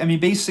 So, I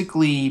mean,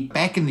 basically,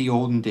 back in the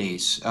olden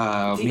days,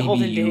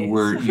 you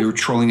were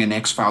trolling an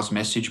X-Files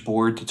message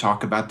board to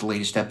talk about the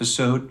latest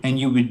episode, and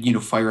you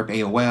would, fire up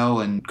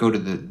AOL and go to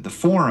the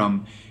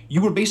forum. You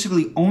were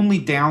basically only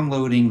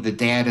downloading the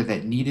data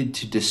that needed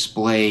to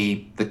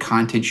display the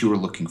content you were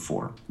looking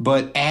for.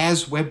 But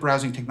as web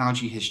browsing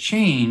technology has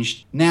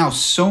changed, now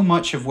so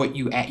much of what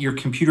your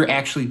computer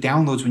actually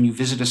downloads when you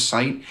visit a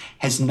site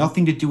has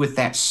nothing to do with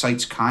that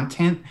site's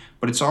content,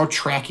 but it's all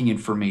tracking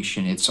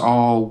information. It's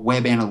all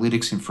web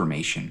analytics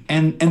information.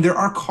 And there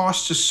are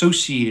costs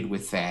associated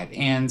with that.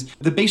 And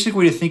the basic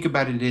way to think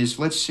about it is,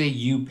 let's say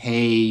you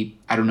pay,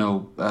 I don't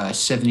know,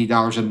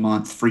 $70 a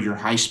month for your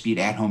high-speed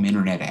at-home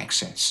internet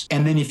access.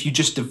 And then if you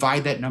just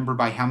divide that number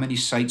by how many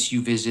sites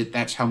you visit,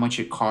 that's how much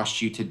it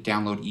costs you to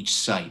download each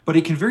site. But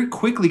it can very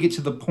quickly get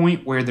to the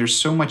point where there's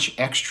so much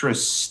extra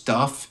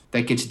stuff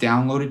that gets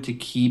downloaded to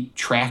keep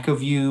track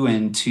of you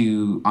and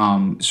to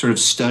sort of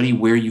study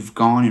where you've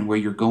gone and where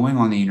you're going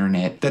on the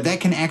internet, that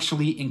can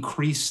actually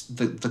increase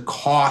the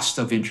cost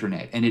of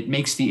internet. And it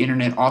makes the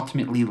internet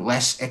ultimately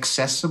less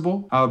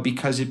accessible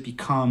because it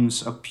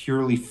becomes a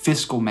purely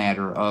fiscal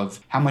matter of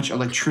how much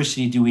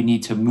electricity do we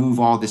need to move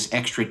all this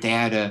extra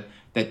data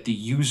that the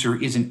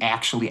user isn't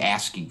actually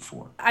asking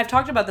for. I've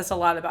talked about this a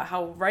lot, about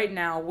how right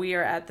now we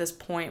are at this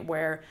point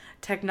where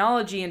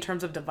technology in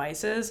terms of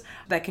devices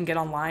that can get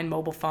online,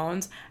 mobile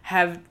phones,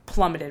 have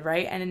plummeted,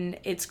 right? And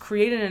it's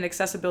created an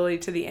accessibility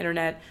to the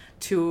internet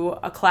to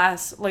a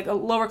class, like a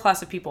lower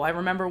class of people. I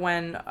remember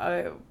when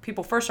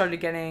people first started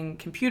getting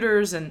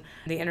computers and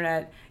the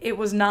internet, it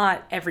was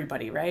not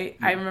everybody, right?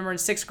 I remember in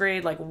 6th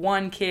grade, like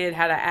one kid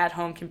had an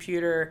at-home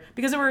computer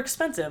because they were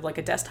expensive. Like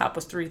a desktop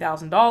was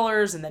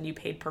 $3,000 and then you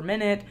paid per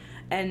minute.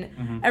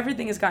 And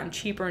everything has gotten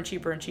cheaper and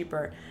cheaper and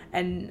cheaper.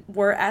 And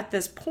we're at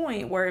this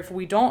point where if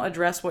we don't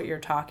address what you're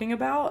talking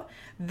about,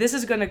 this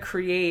is going to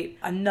create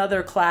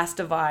another class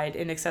divide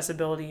in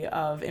accessibility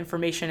of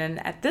information.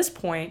 And at this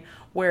point,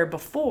 where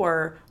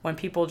before, when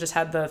people just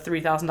had the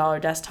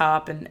 $3,000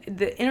 desktop and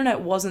the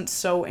internet wasn't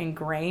so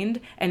ingrained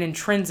and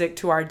intrinsic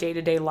to our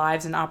day-to-day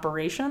lives and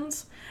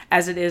operations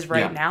as it is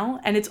right now,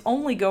 and it's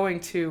only going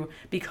to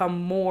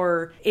become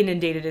more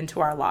inundated into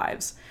our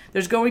lives.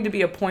 There's going to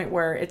be a point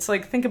where it's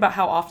like, think about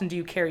how often do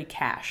you carry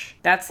cash?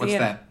 What's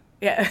that?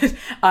 Yeah,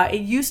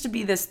 it used to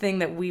be this thing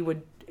that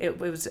it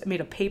was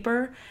made of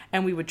paper,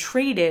 and we would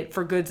trade it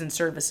for goods and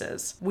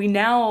services. We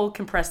now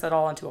compress that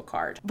all into a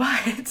card.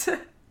 But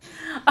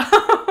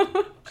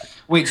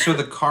wait, so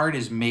the card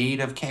is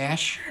made of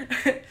cash?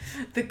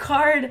 The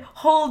card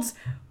holds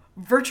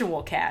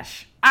virtual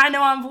cash. I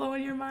know I'm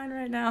blowing your mind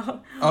right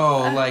now.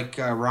 Oh, like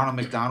Ronald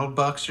McDonald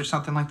bucks or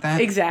something like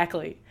that?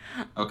 Exactly.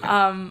 Okay.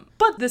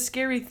 But the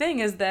scary thing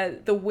is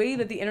that the way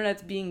that the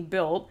internet's being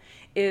built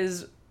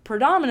is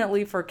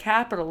predominantly for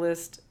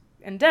capitalist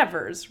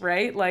endeavors,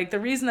 right? Like the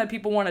reason that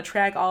people want to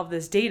track all of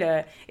this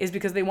data is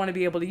because they want to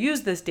be able to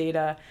use this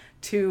data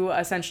to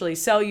essentially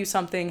sell you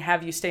something,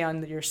 have you stay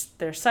on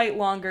their site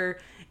longer,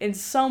 in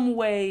some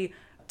way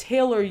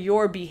tailor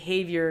your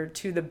behavior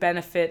to the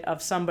benefit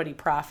of somebody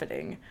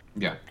profiting.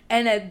 Yeah.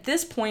 And at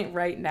this point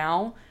right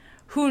now,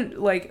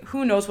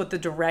 who knows what the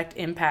direct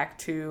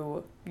impact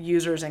to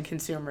users and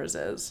consumers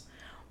is.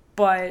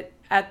 But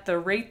at the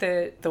rate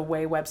that the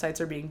way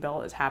websites are being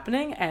built is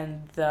happening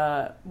and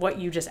what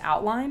you just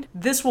outlined,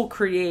 this will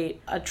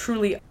create a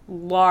truly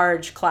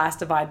large class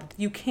divide that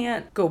you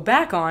can't go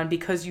back on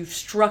because you've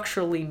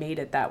structurally made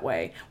it that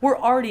way. We're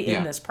already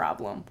in this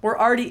problem. We're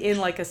already in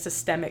like a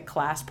systemic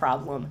class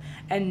problem.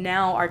 And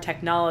now our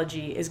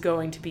technology is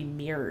going to be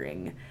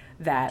mirroring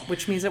that,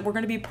 which means that we're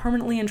going to be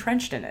permanently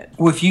entrenched in it.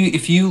 Well,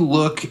 if you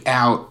look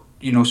out,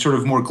 sort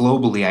of more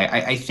globally,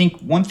 I think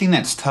one thing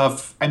that's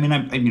tough. I mean,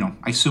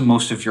 I assume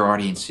most of your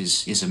audience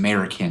is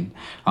American,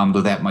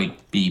 though that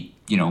might be,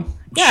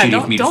 shitty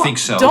of me to think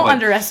so. Don't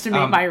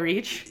underestimate my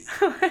reach.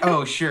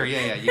 Oh, sure,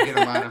 yeah. You get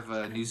a lot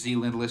of New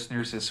Zealand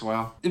listeners as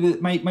well.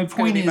 My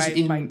point is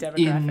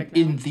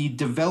in the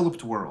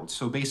developed world.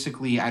 So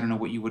basically, I don't know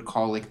what you would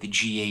call like the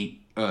G8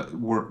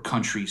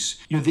 countries.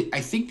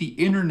 I think the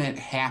internet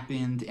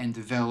happened and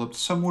developed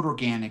somewhat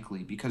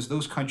organically because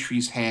those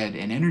countries had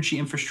an energy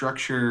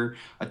infrastructure,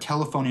 a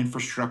telephone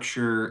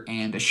infrastructure,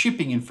 and a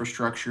shipping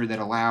infrastructure that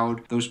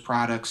allowed those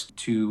products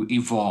to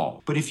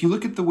evolve. But if you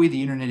look at the way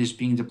the internet is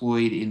being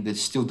deployed in the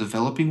still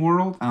developing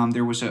world,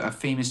 there was a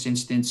famous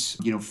instance,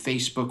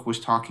 Facebook was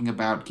talking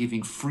about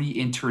giving free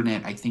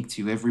internet, I think,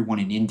 to everyone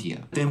in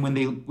India. Then when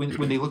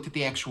they looked at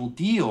the actual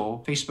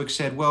deal, Facebook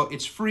said, well,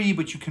 it's free,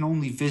 but you can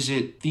only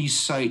visit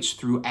these sites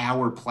through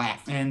our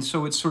platform. And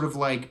so it's sort of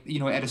like,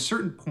 at a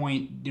certain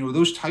point,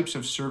 those types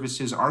of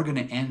services are going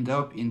to end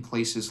up in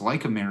places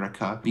like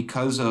America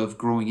because of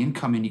growing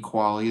income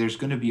inequality. There's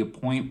going to be a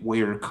point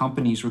where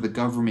companies or the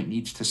government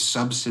needs to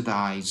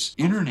subsidize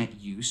internet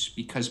use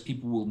because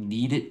people will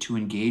need it to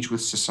engage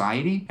with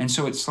society. And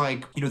so it's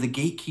like, the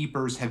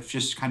gatekeepers have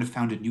just kind of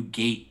found a new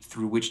gate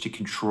through which to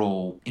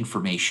control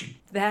information.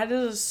 That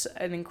is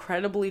an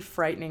incredibly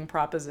frightening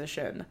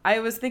proposition. I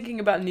was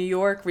thinking about New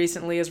York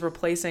recently as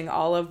replacing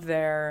all of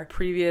their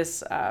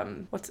previous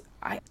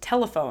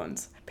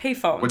telephones.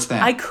 Payphones. What's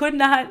that? I could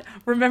not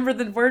remember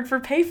the word for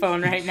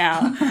payphone right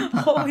now.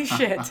 Holy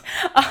shit.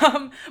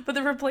 But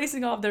they're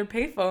replacing all of their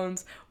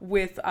payphones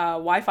with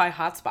Wi-Fi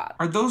hotspots.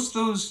 Are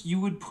those you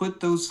would put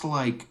those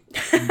like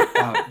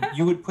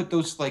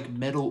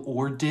metal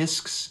ore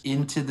discs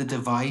into the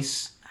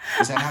device?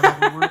 Is that how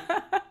that would work?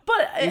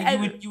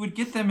 But you would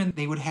get them and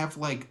they would have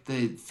like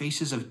the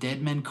faces of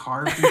dead men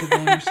carved into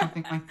them or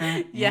something like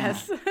that.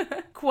 Yes.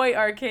 Quite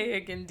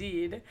archaic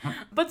indeed.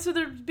 But so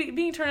they're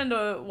being turned into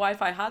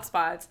Wi-Fi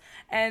hotspots,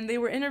 and they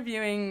were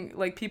interviewing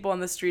like people on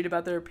the street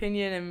about their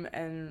opinion,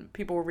 and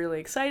people were really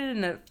excited.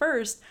 And at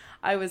first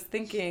I was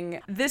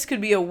thinking this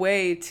could be a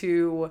way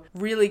to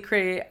really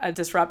create a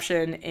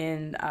disruption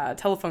in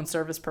telephone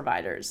service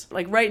providers.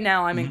 Like right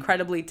now, I'm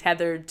incredibly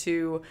tethered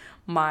to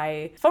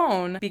my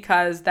phone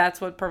because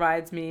that's what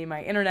provides me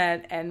my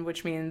internet, and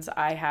which means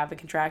I have a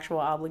contractual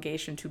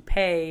obligation to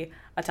pay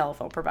a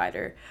telephone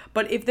provider.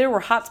 But if there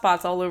were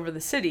hotspots all over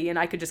the city and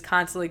I could just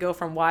constantly go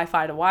from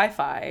Wi-Fi to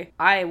Wi-Fi,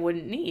 I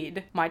wouldn't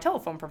need my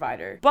telephone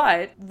provider.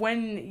 But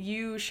when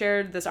you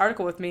shared this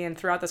article with me and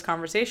throughout this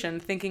conversation,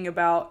 thinking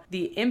about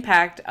the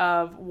impact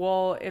of,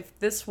 well, if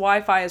this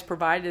Wi-Fi is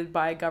provided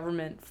by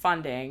government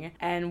funding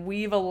and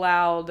we've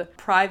allowed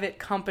private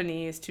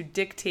companies to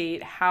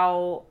dictate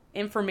how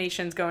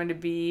information's going to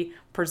be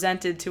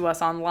presented to us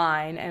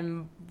online,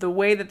 and the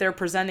way that they're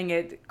presenting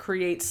it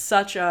creates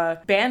such a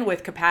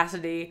bandwidth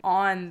capacity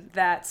on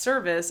that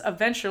service,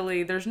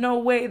 eventually there's no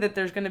way that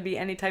there's going to be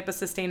any type of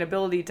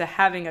sustainability to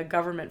having a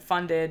government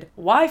funded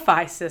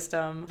Wi-Fi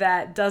system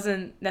that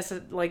doesn't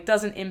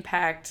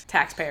impact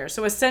taxpayers.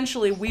 So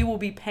essentially we will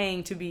be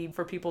paying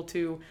for people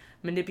to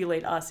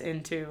manipulate us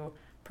into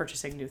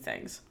purchasing new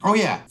things. Oh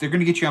yeah, they're going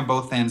to get you on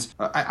both ends.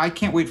 I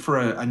can't wait for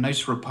a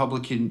nice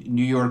Republican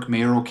New York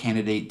mayoral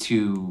candidate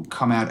to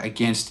come out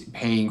against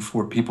paying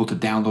for people to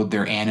download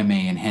their anime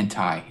and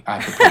hentai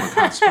at the public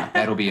hotspot.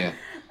 That'll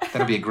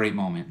be a great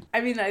moment.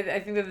 I mean, I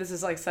think that this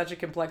is like such a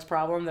complex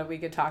problem that we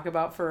could talk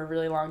about for a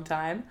really long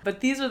time.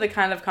 But these are the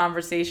kind of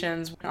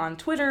conversations on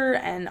Twitter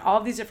and all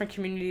these different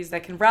communities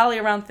that can rally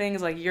around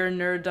things like your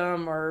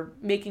nerddom or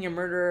making a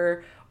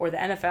murderer or the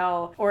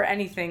NFL or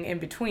anything in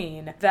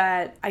between,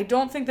 that I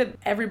don't think that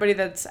everybody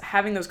that's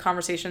having those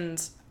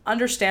conversations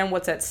understand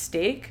what's at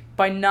stake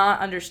by not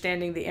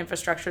understanding the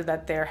infrastructure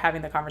that they're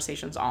having the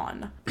conversations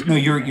on. No,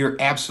 you're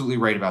absolutely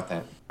right about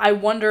that. I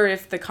wonder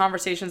if the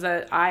conversations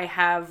that I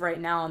have right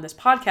now on this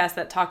podcast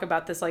that talk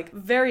about this like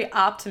very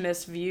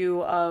optimist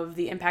view of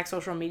the impact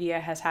social media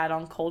has had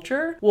on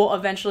culture will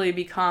eventually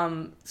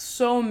become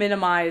so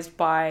minimized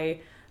by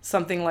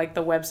something like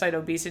the website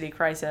obesity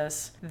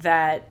crisis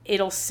that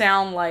it'll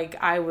sound like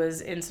I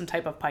was in some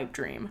type of pipe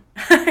dream.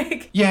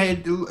 Yeah,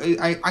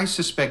 I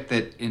suspect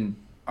that in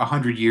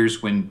 100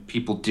 years when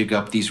people dig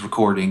up these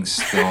recordings,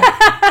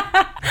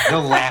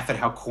 they'll laugh at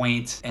how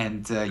quaint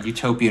and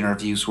utopian our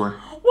views were.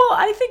 Well,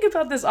 I think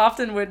about this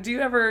often. Do you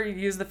ever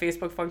use the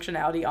Facebook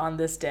functionality on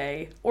this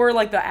day? Or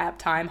like the app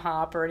Time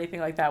Hop or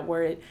anything like that,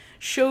 where it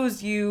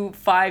shows you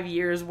 5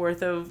 years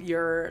worth of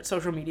your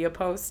social media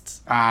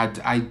posts? I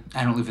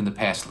don't live in the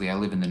past, Lee. I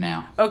live in the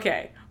now.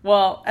 Okay.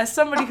 Well, as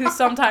somebody who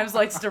sometimes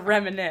likes to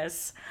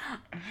reminisce,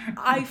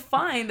 I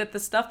find that the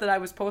stuff that I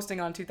was posting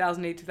on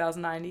 2008,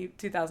 2009,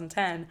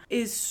 2010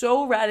 is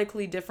so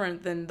radically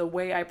different than the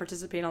way I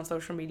participate on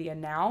social media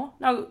now.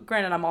 Now,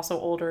 granted, I'm also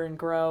older and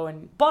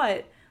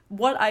but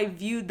what I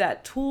viewed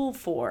that tool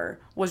for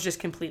was just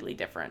completely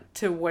different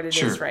to what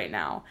it is right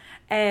now.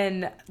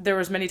 And there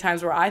was many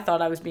times where I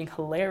thought I was being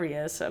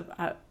hilarious.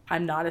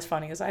 I'm not as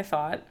funny as I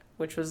thought,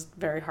 which was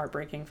very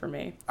heartbreaking for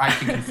me. I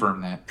can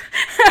confirm that.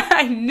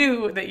 I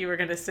knew that you were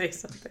going to say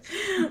something.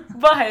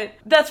 But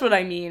that's what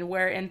I mean,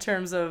 where in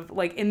terms of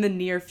like in the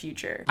near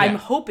future, I'm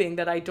hoping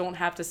that I don't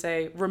have to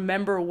say,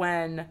 remember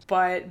when,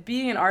 but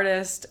being an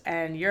artist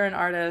and you're an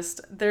artist,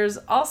 there's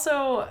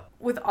also,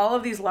 with all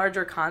of these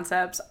larger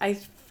concepts, I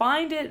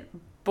find it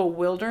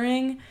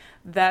bewildering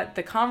that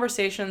the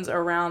conversations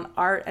around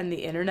art and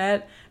the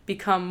internet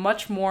become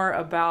much more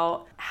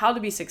about how to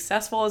be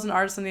successful as an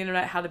artist on the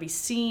internet, how to be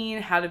seen,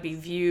 how to be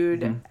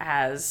viewed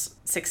as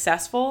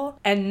successful,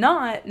 and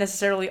not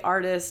necessarily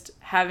artists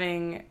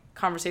having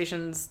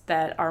conversations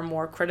that are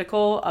more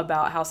critical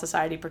about how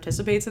society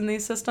participates in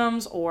these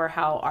systems or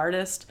how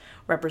artists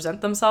represent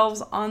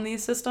themselves on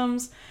these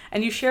systems.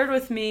 And you shared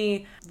with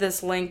me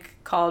this link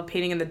called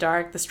Painting in the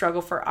Dark, The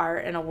Struggle for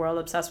Art in a World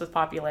Obsessed with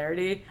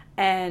Popularity.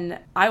 And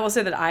I will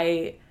say that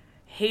I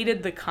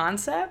hated the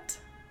concept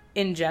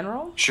in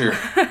general. Sure.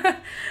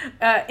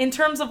 In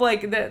terms of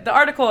like the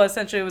article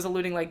essentially was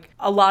alluding like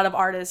a lot of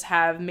artists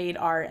have made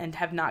art and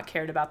have not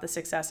cared about the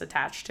success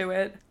attached to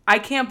it. I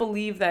can't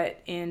believe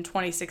that in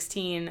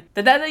 2016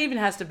 that even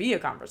has to be a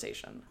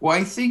conversation. Well,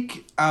 I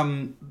think,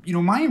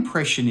 my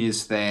impression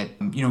is that,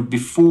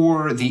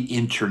 before the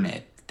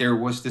internet, there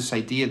was this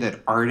idea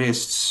that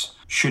artists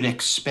should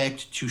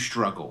expect to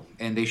struggle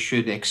and they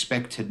should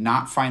expect to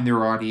not find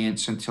their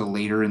audience until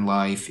later in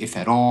life, if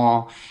at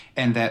all.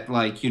 And that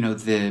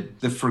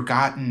the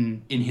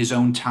forgotten in his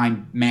own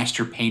time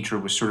master painter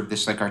was sort of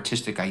this like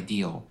artistic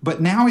ideal. But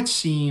now it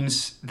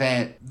seems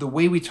that the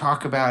way we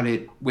talk about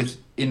it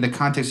in the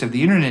context of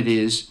the internet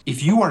is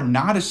if you are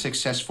not a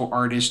successful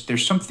artist,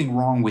 there's something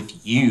wrong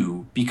with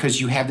you because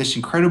you have this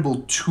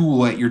incredible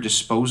tool at your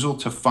disposal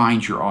to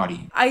find your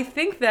audience. I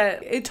think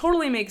that it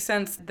totally makes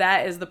sense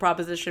that is the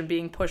proposition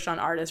being pushed on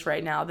artists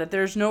right now, that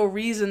there's no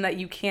reason that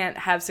you can't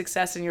have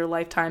success in your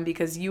lifetime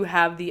because you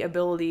have the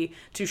ability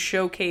to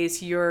showcase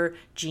your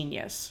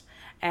genius.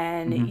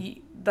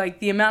 And like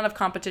the amount of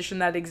competition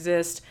that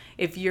exists,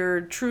 if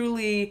you're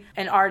truly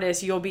an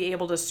artist, you'll be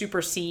able to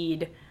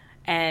supersede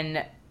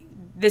and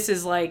this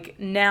is like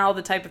now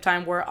the type of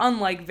time where,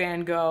 unlike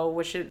Van Gogh,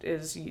 which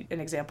is an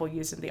example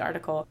used in the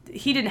article,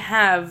 he didn't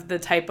have the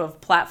type of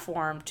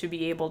platform to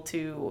be able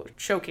to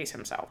showcase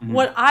himself. Mm-hmm.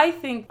 What I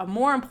think a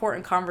more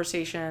important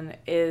conversation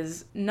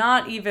is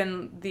not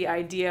even the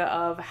idea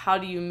of how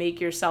do you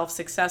make yourself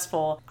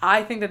successful.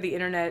 I think that the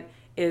internet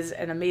is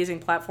an amazing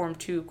platform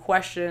to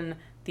question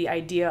the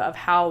idea of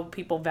how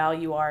people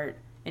value art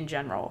in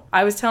general.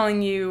 I was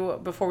telling you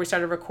before we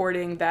started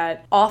recording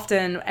that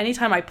often,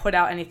 anytime I put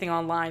out anything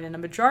online, and a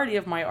majority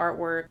of my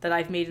artwork that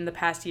I've made in the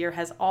past year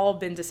has all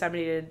been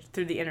disseminated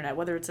through the internet,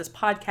 whether it's this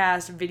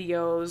podcast,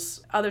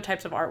 videos, other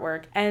types of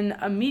artwork. And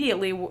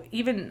immediately,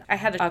 even I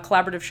had a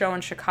collaborative show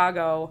in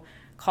Chicago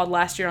called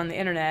Last Year on the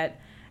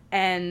Internet,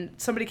 and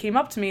somebody came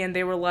up to me and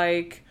they were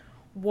like,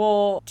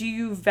 well, do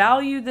you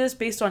value this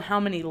based on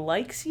how many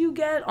likes you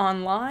get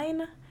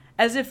online?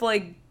 As if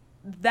like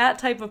that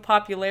type of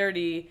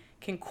popularity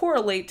can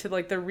correlate to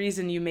like the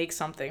reason you make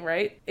something,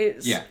 right?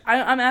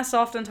 I'm asked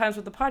oftentimes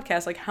with the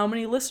podcast, like, how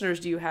many listeners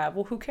do you have?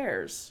 Well, who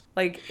cares?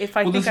 Like, if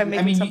I'm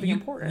making something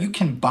important. You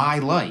can buy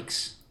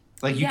likes.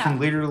 Like, you can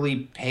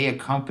literally pay a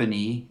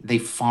company, they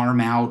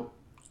farm out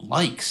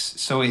likes.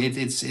 So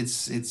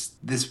it's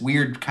this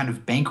weird kind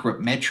of bankrupt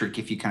metric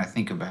if you kind of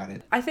think about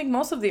it. I think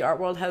most of the art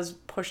world has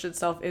pushed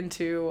itself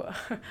into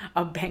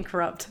a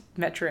bankrupt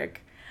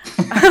metric.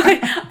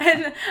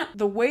 And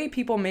the way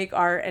people make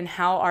art and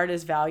how art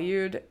is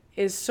valued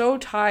is so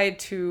tied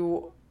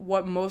to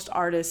what most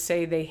artists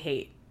say they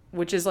hate,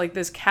 which is like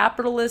this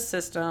capitalist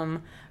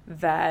system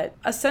that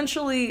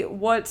essentially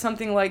what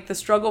something like the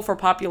struggle for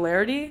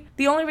popularity,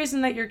 the only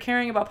reason that you're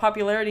caring about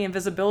popularity and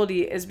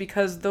visibility is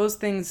because those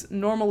things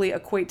normally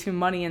equate to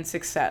money and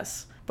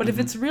success. But if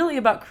it's really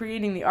about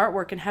creating the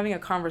artwork and having a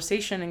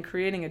conversation and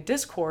creating a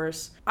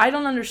discourse, I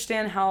don't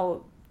understand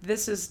how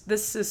this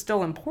is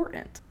still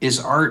important. Is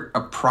art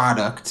a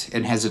product,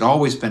 and has it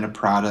always been a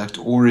product,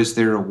 or is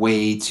there a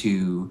way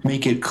to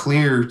make it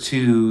clear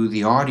to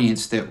the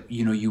audience that,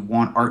 you know, you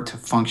want art to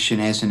function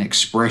as an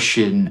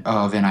expression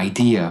of an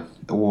idea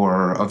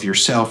or of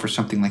yourself or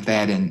something like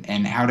that,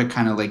 and how to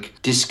kind of like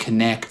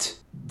disconnect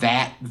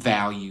that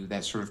value,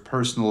 that sort of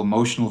personal,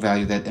 emotional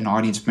value that an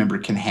audience member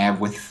can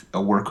have with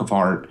a work of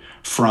art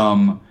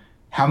from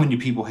how many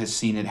people has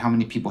seen it, how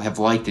many people have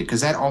liked it, because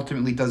that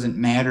ultimately doesn't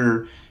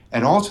matter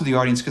at all to the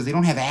audience because they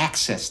don't have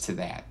access to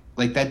that.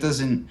 Like, that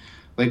doesn't,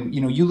 like, you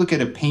know, you look at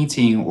a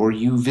painting or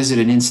you visit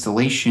an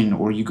installation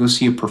or you go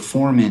see a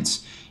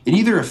performance, it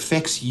either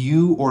affects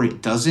you or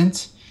it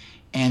doesn't.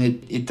 And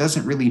it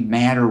doesn't really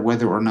matter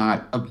whether or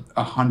not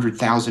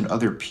 100,000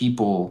 other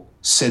people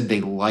said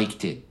they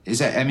liked it. Is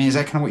that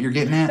kind of what you're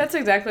getting at? That's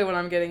exactly what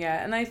I'm getting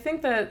at. And I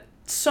think that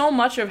so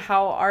much of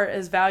how art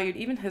is valued,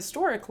 even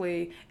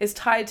historically, is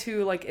tied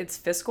to like its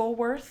fiscal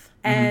worth.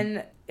 Mm-hmm.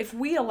 And if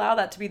we allow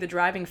that to be the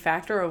driving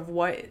factor of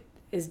what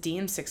is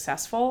deemed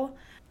successful,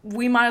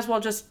 we might as well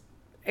just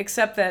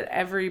accept that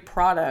every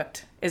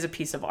product is a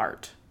piece of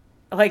art.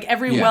 Like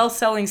every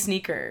well-selling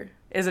sneaker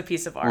is a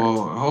piece of art.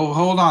 Well,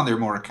 hold on there,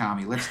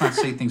 Murakami. Let's not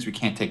say things we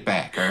can't take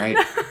back, all right?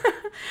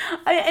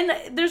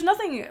 And there's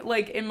nothing,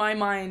 like, in my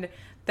mind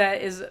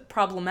that is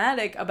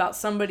problematic about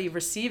somebody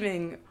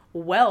receiving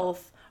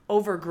wealth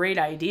over great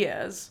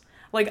ideas.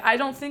 Like, I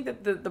don't think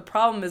that the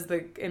problem is,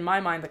 in my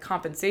mind, the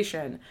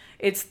compensation.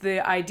 It's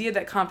the idea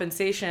that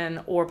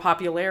compensation or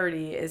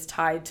popularity is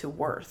tied to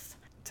worth.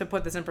 To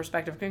put this in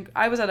perspective,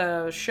 I was at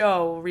a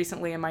show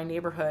recently in my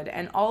neighborhood,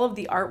 and all of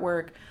the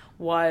artwork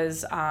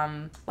was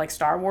like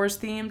Star Wars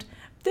themed.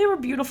 They were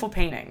beautiful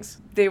paintings.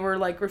 They were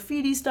like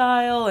graffiti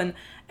style,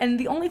 and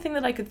the only thing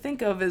that I could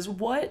think of is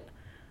what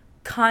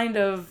kind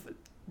of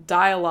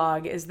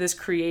dialogue is this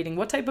creating?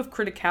 What type of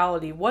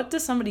criticality? What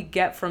does somebody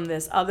get from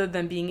this other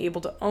than being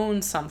able to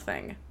own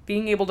something,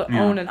 being able to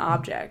own an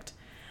object?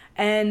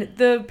 And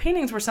the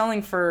paintings were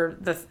selling for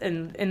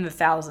in the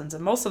thousands,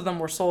 and most of them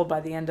were sold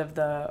by the end of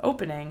the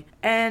opening.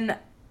 And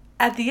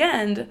at the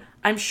end,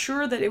 I'm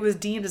sure that it was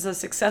deemed as a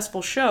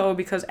successful show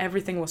because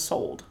everything was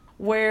sold.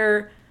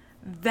 Where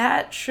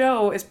that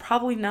show is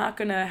probably not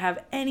going to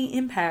have any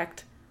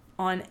impact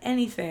on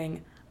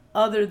anything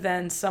other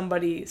than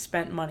somebody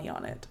spent money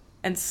on it.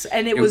 And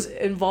it was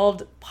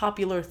involved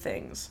popular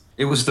things.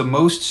 It was the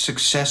most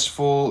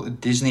successful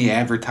Disney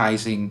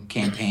advertising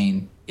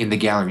campaign in the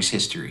gallery's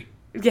history.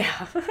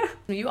 Yeah.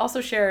 You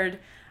also shared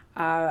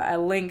a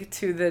link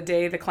to the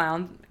day the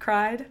clown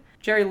cried.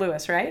 Jerry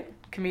Lewis, right?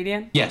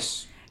 Comedian?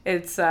 Yes.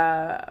 It's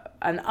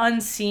an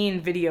unseen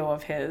video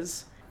of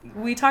his.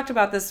 We talked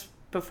about this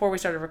before we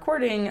started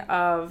recording,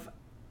 of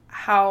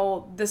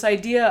how this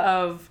idea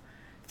of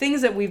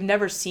things that we've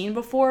never seen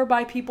before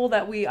by people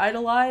that we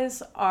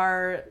idolize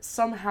are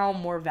somehow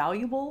more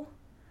valuable.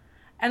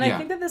 And I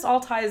think that this all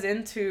ties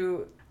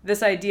into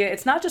this idea.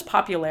 It's not just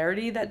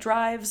popularity that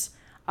drives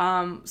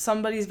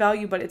somebody's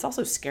value, but it's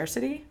also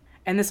scarcity.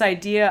 And this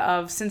idea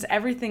of, since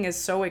everything is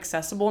so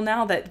accessible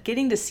now, that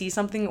getting to see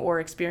something or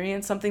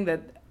experience something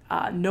that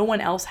no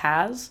one else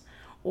has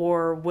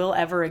or will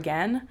ever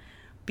again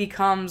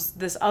becomes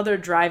this other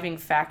driving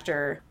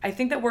factor. I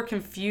think that we're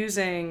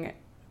confusing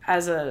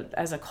as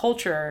a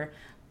culture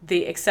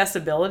the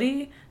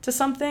accessibility to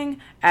something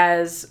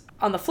as,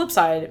 on the flip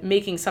side,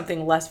 making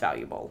something less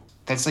valuable.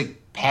 That's like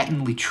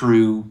patently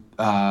true.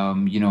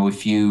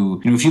 If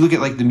you look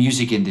at like the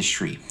music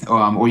industry,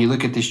 or you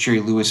look at this Jerry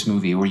Lewis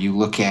movie, or you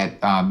look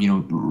at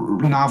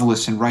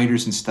novelists and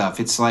writers and stuff,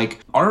 it's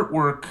like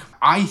artwork,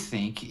 I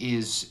think,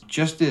 is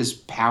just as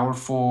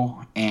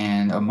powerful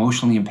and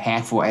emotionally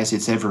impactful as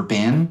it's ever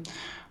been.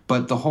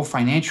 But the whole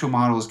financial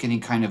model is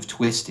getting kind of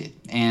twisted.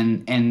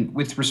 And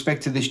with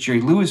respect to this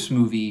Jerry Lewis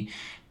movie,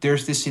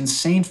 there's this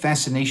insane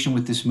fascination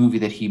with this movie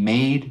that he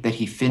made, that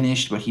he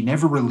finished, but he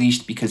never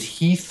released because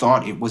he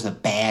thought it was a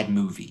bad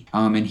movie.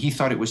 And he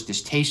thought it was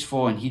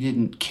distasteful and he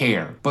didn't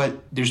care.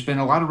 But there's been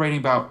a lot of writing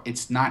about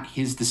it's not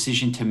his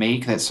decision to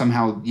make, that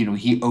somehow,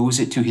 he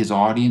owes it to his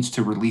audience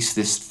to release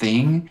this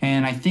thing.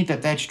 And I think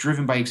that that's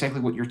driven by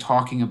exactly what you're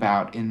talking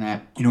about, in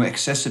that,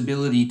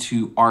 accessibility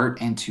to art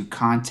and to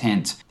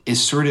content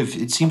is sort of,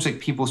 it seems like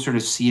people sort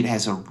of see it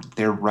as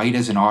their right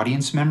as an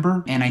audience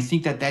member. And I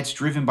think that that's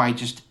driven by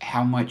just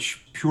how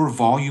much pure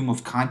volume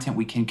of content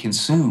we can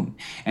consume.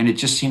 And it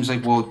just seems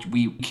like, well,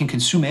 we can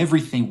consume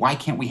everything. Why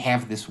can't we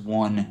have this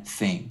one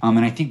thing?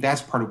 And I think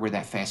that's part of where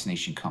that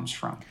fascination comes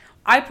from.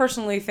 I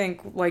personally think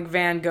like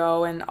Van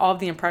Gogh and all of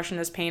the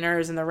Impressionist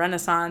painters and the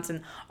Renaissance and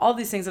all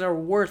these things that are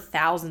worth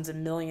thousands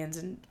and millions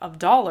of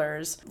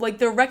dollars, like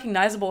they're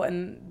recognizable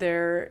and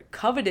they're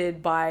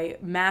coveted by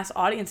mass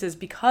audiences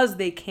because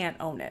they can't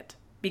own it,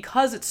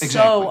 because it's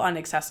so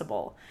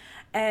inaccessible.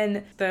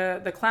 And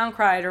the clown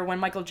cried, or when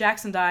Michael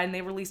Jackson died and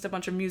they released a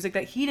bunch of music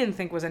that he didn't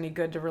think was any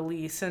good to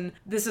release. And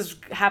this is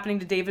happening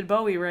to David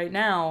Bowie right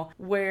now,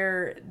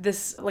 where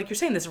this, like you're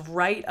saying, this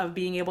right of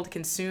being able to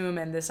consume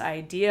and this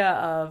idea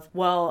of,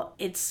 well,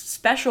 it's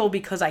special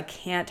because I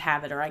can't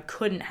have it or I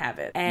couldn't have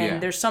it. And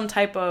there's some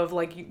type of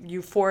like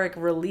euphoric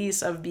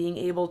release of being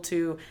able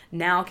to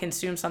now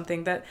consume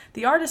something that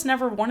the artist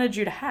never wanted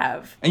you to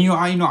have. And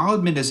I'll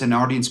admit, as an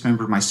audience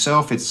member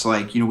myself, it's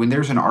like, when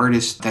there's an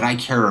artist that I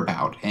care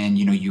about,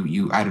 and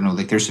you I don't know,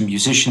 like there's a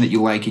musician that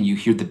you like and you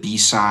hear the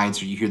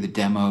B-sides or you hear the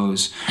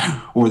demos,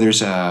 or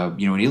there's an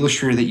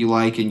illustrator that you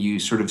like and you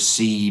sort of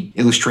see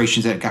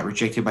illustrations that got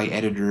rejected by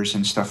editors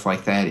and stuff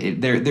like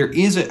that. There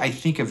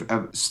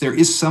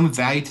is some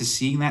value to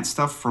seeing that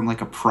stuff from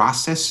like a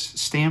process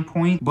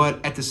standpoint,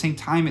 but at the same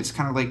time, it's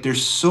kind of like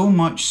there's so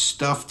much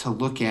stuff to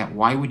look at.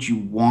 Why would you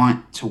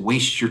want to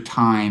waste your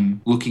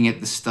time looking at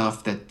the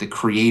stuff that the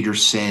creator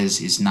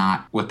says is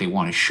not what they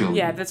want to show you?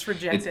 Yeah, that's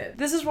rejected.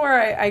 This is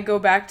where I go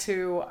back to,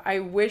 I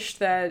wish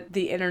that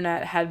the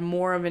internet had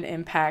more of an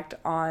impact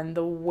on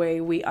the way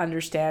we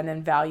understand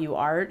and value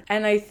art.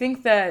 And I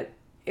think that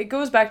it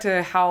goes back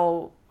to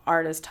how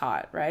art is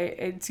taught, right?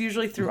 It's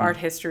usually through art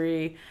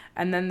history,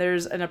 and then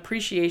there's an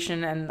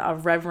appreciation and a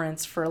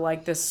reverence for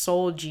like this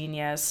soul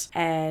genius,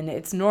 and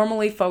it's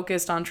normally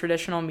focused on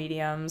traditional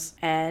mediums.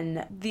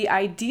 And the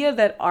idea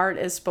that art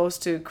is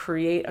supposed to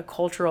create a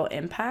cultural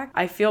impact,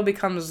 I feel,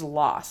 becomes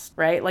lost,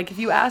 right? Like if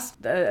you ask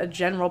a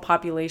general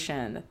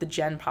population, the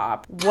Gen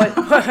Pop, what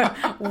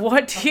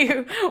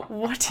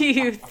do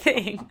you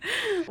think?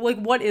 Like,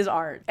 what is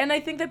art? And I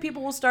think that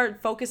people will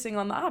start focusing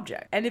on the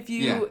object. And if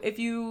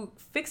you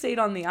fixate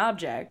on the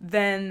object,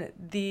 then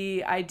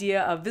the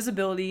idea of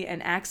visibility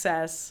and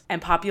access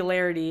and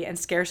popularity and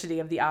scarcity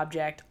of the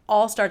object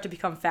all start to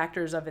become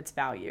factors of its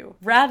value,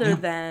 rather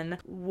than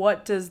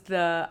what does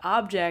the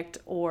object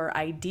or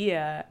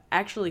idea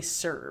actually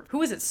serve?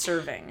 Who is it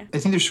serving? I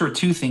think there's sort of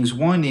two things.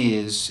 One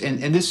is,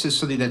 and this is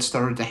something that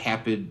started to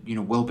happen,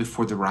 well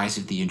before the rise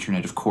of the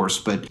internet, of course,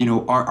 but,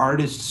 our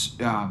artists,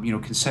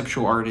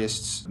 conceptual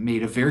artists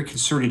made a very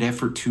concerted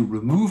effort to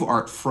remove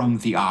art from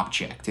the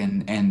object.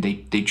 And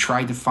they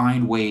tried to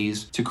find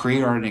ways to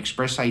create art and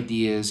express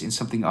ideas in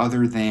something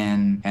other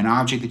than an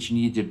object that you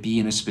needed to be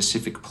in a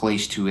specific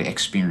place to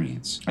experience.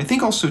 I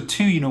think also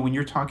too, when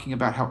you're talking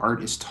about how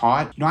art is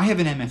taught, I have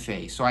an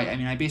MFA, so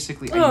I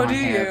basically.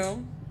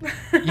 You?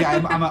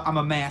 Yeah, I'm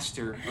a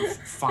master of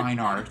fine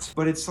art,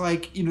 but it's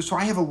like, so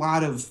I have a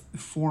lot of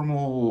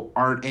formal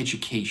art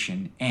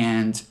education,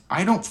 and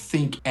I don't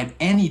think at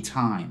any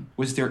time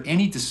was there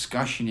any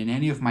discussion in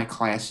any of my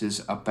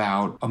classes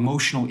about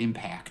emotional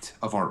impact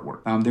of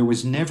artwork. There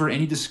was never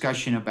any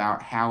discussion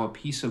about how a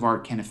piece of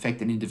art can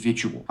affect an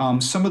individual.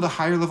 Some of the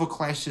higher level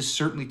classes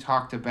certainly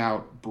talked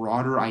about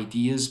broader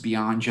ideas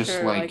beyond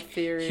just like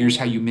theory. Here's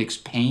how you mix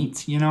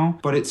paint,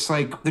 but it's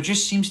like there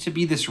just seems to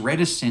be this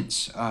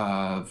reticence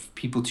of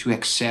people to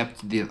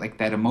accept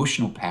that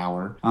emotional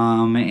power.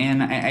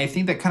 And I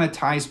think that kind of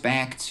ties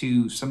back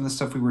to some of the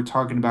stuff we were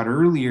talking about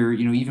earlier,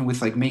 even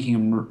with like Making a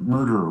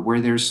Murderer, where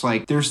there's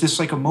this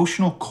like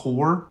emotional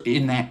core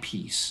in that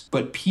piece,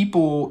 but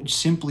people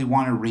simply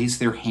want to raise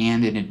their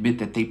hand and admit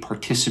that they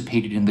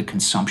participated in the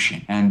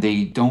consumption, and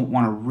they don't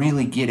want to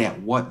really get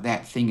at what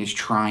that thing is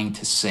trying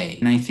to say.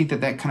 And I think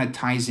that kind of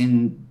ties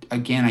in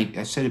again,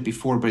 I said it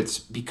before, but it's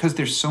because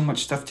there's so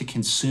much stuff to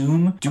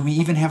consume. Do we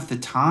even have the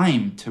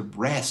time to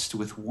rest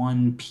with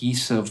one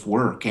piece of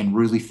work and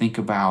really think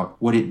about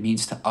what it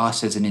means to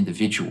us as an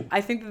individual?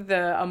 I think that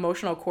the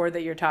emotional core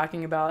that you're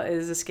talking about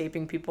is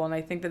escaping people, and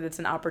I think that it's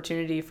an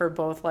opportunity for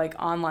both like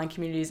online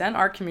communities and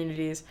art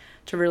communities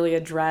to really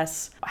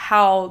address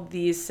how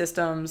these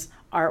systems,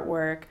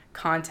 artwork,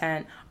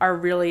 content are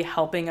really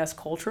helping us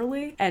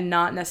culturally and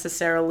not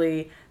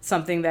necessarily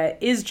something that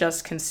is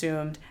just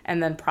consumed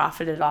and then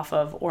profited off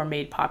of or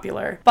made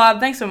popular.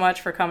 Bob, thanks so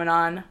much for coming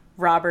on.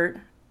 Robert,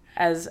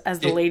 as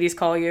the ladies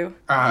call you.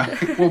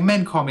 Well,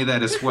 men call me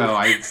that as well.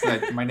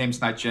 My name's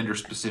not gender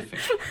specific.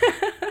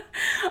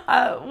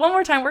 One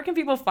more time, where can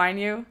people find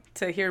you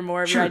to hear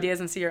more of Sure. your ideas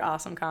and see your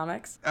awesome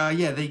comics?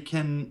 Yeah, they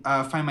can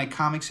find my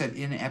comics at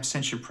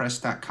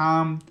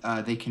inabsentiapress.com.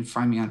 They can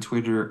find me on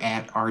Twitter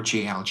at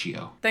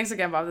RJAlgio. Thanks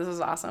again, Bob. This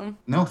was awesome.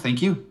 No,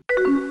 thank you.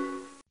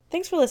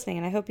 Thanks for listening,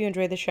 and I hope you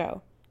enjoyed the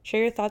show.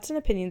 Share your thoughts and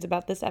opinions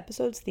about this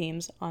episode's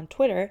themes on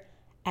Twitter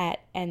at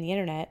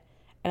 @andtheinternet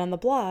and on the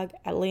blog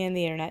at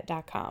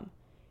layandtheinternet.com.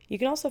 You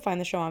can also find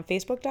the show on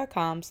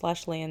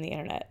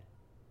facebook.com/layandtheinternet.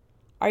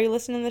 Are you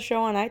listening to the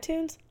show on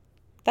iTunes?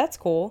 That's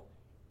cool.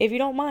 If you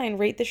don't mind,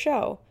 rate the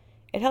show.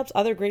 It helps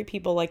other great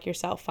people like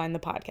yourself find the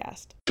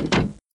podcast.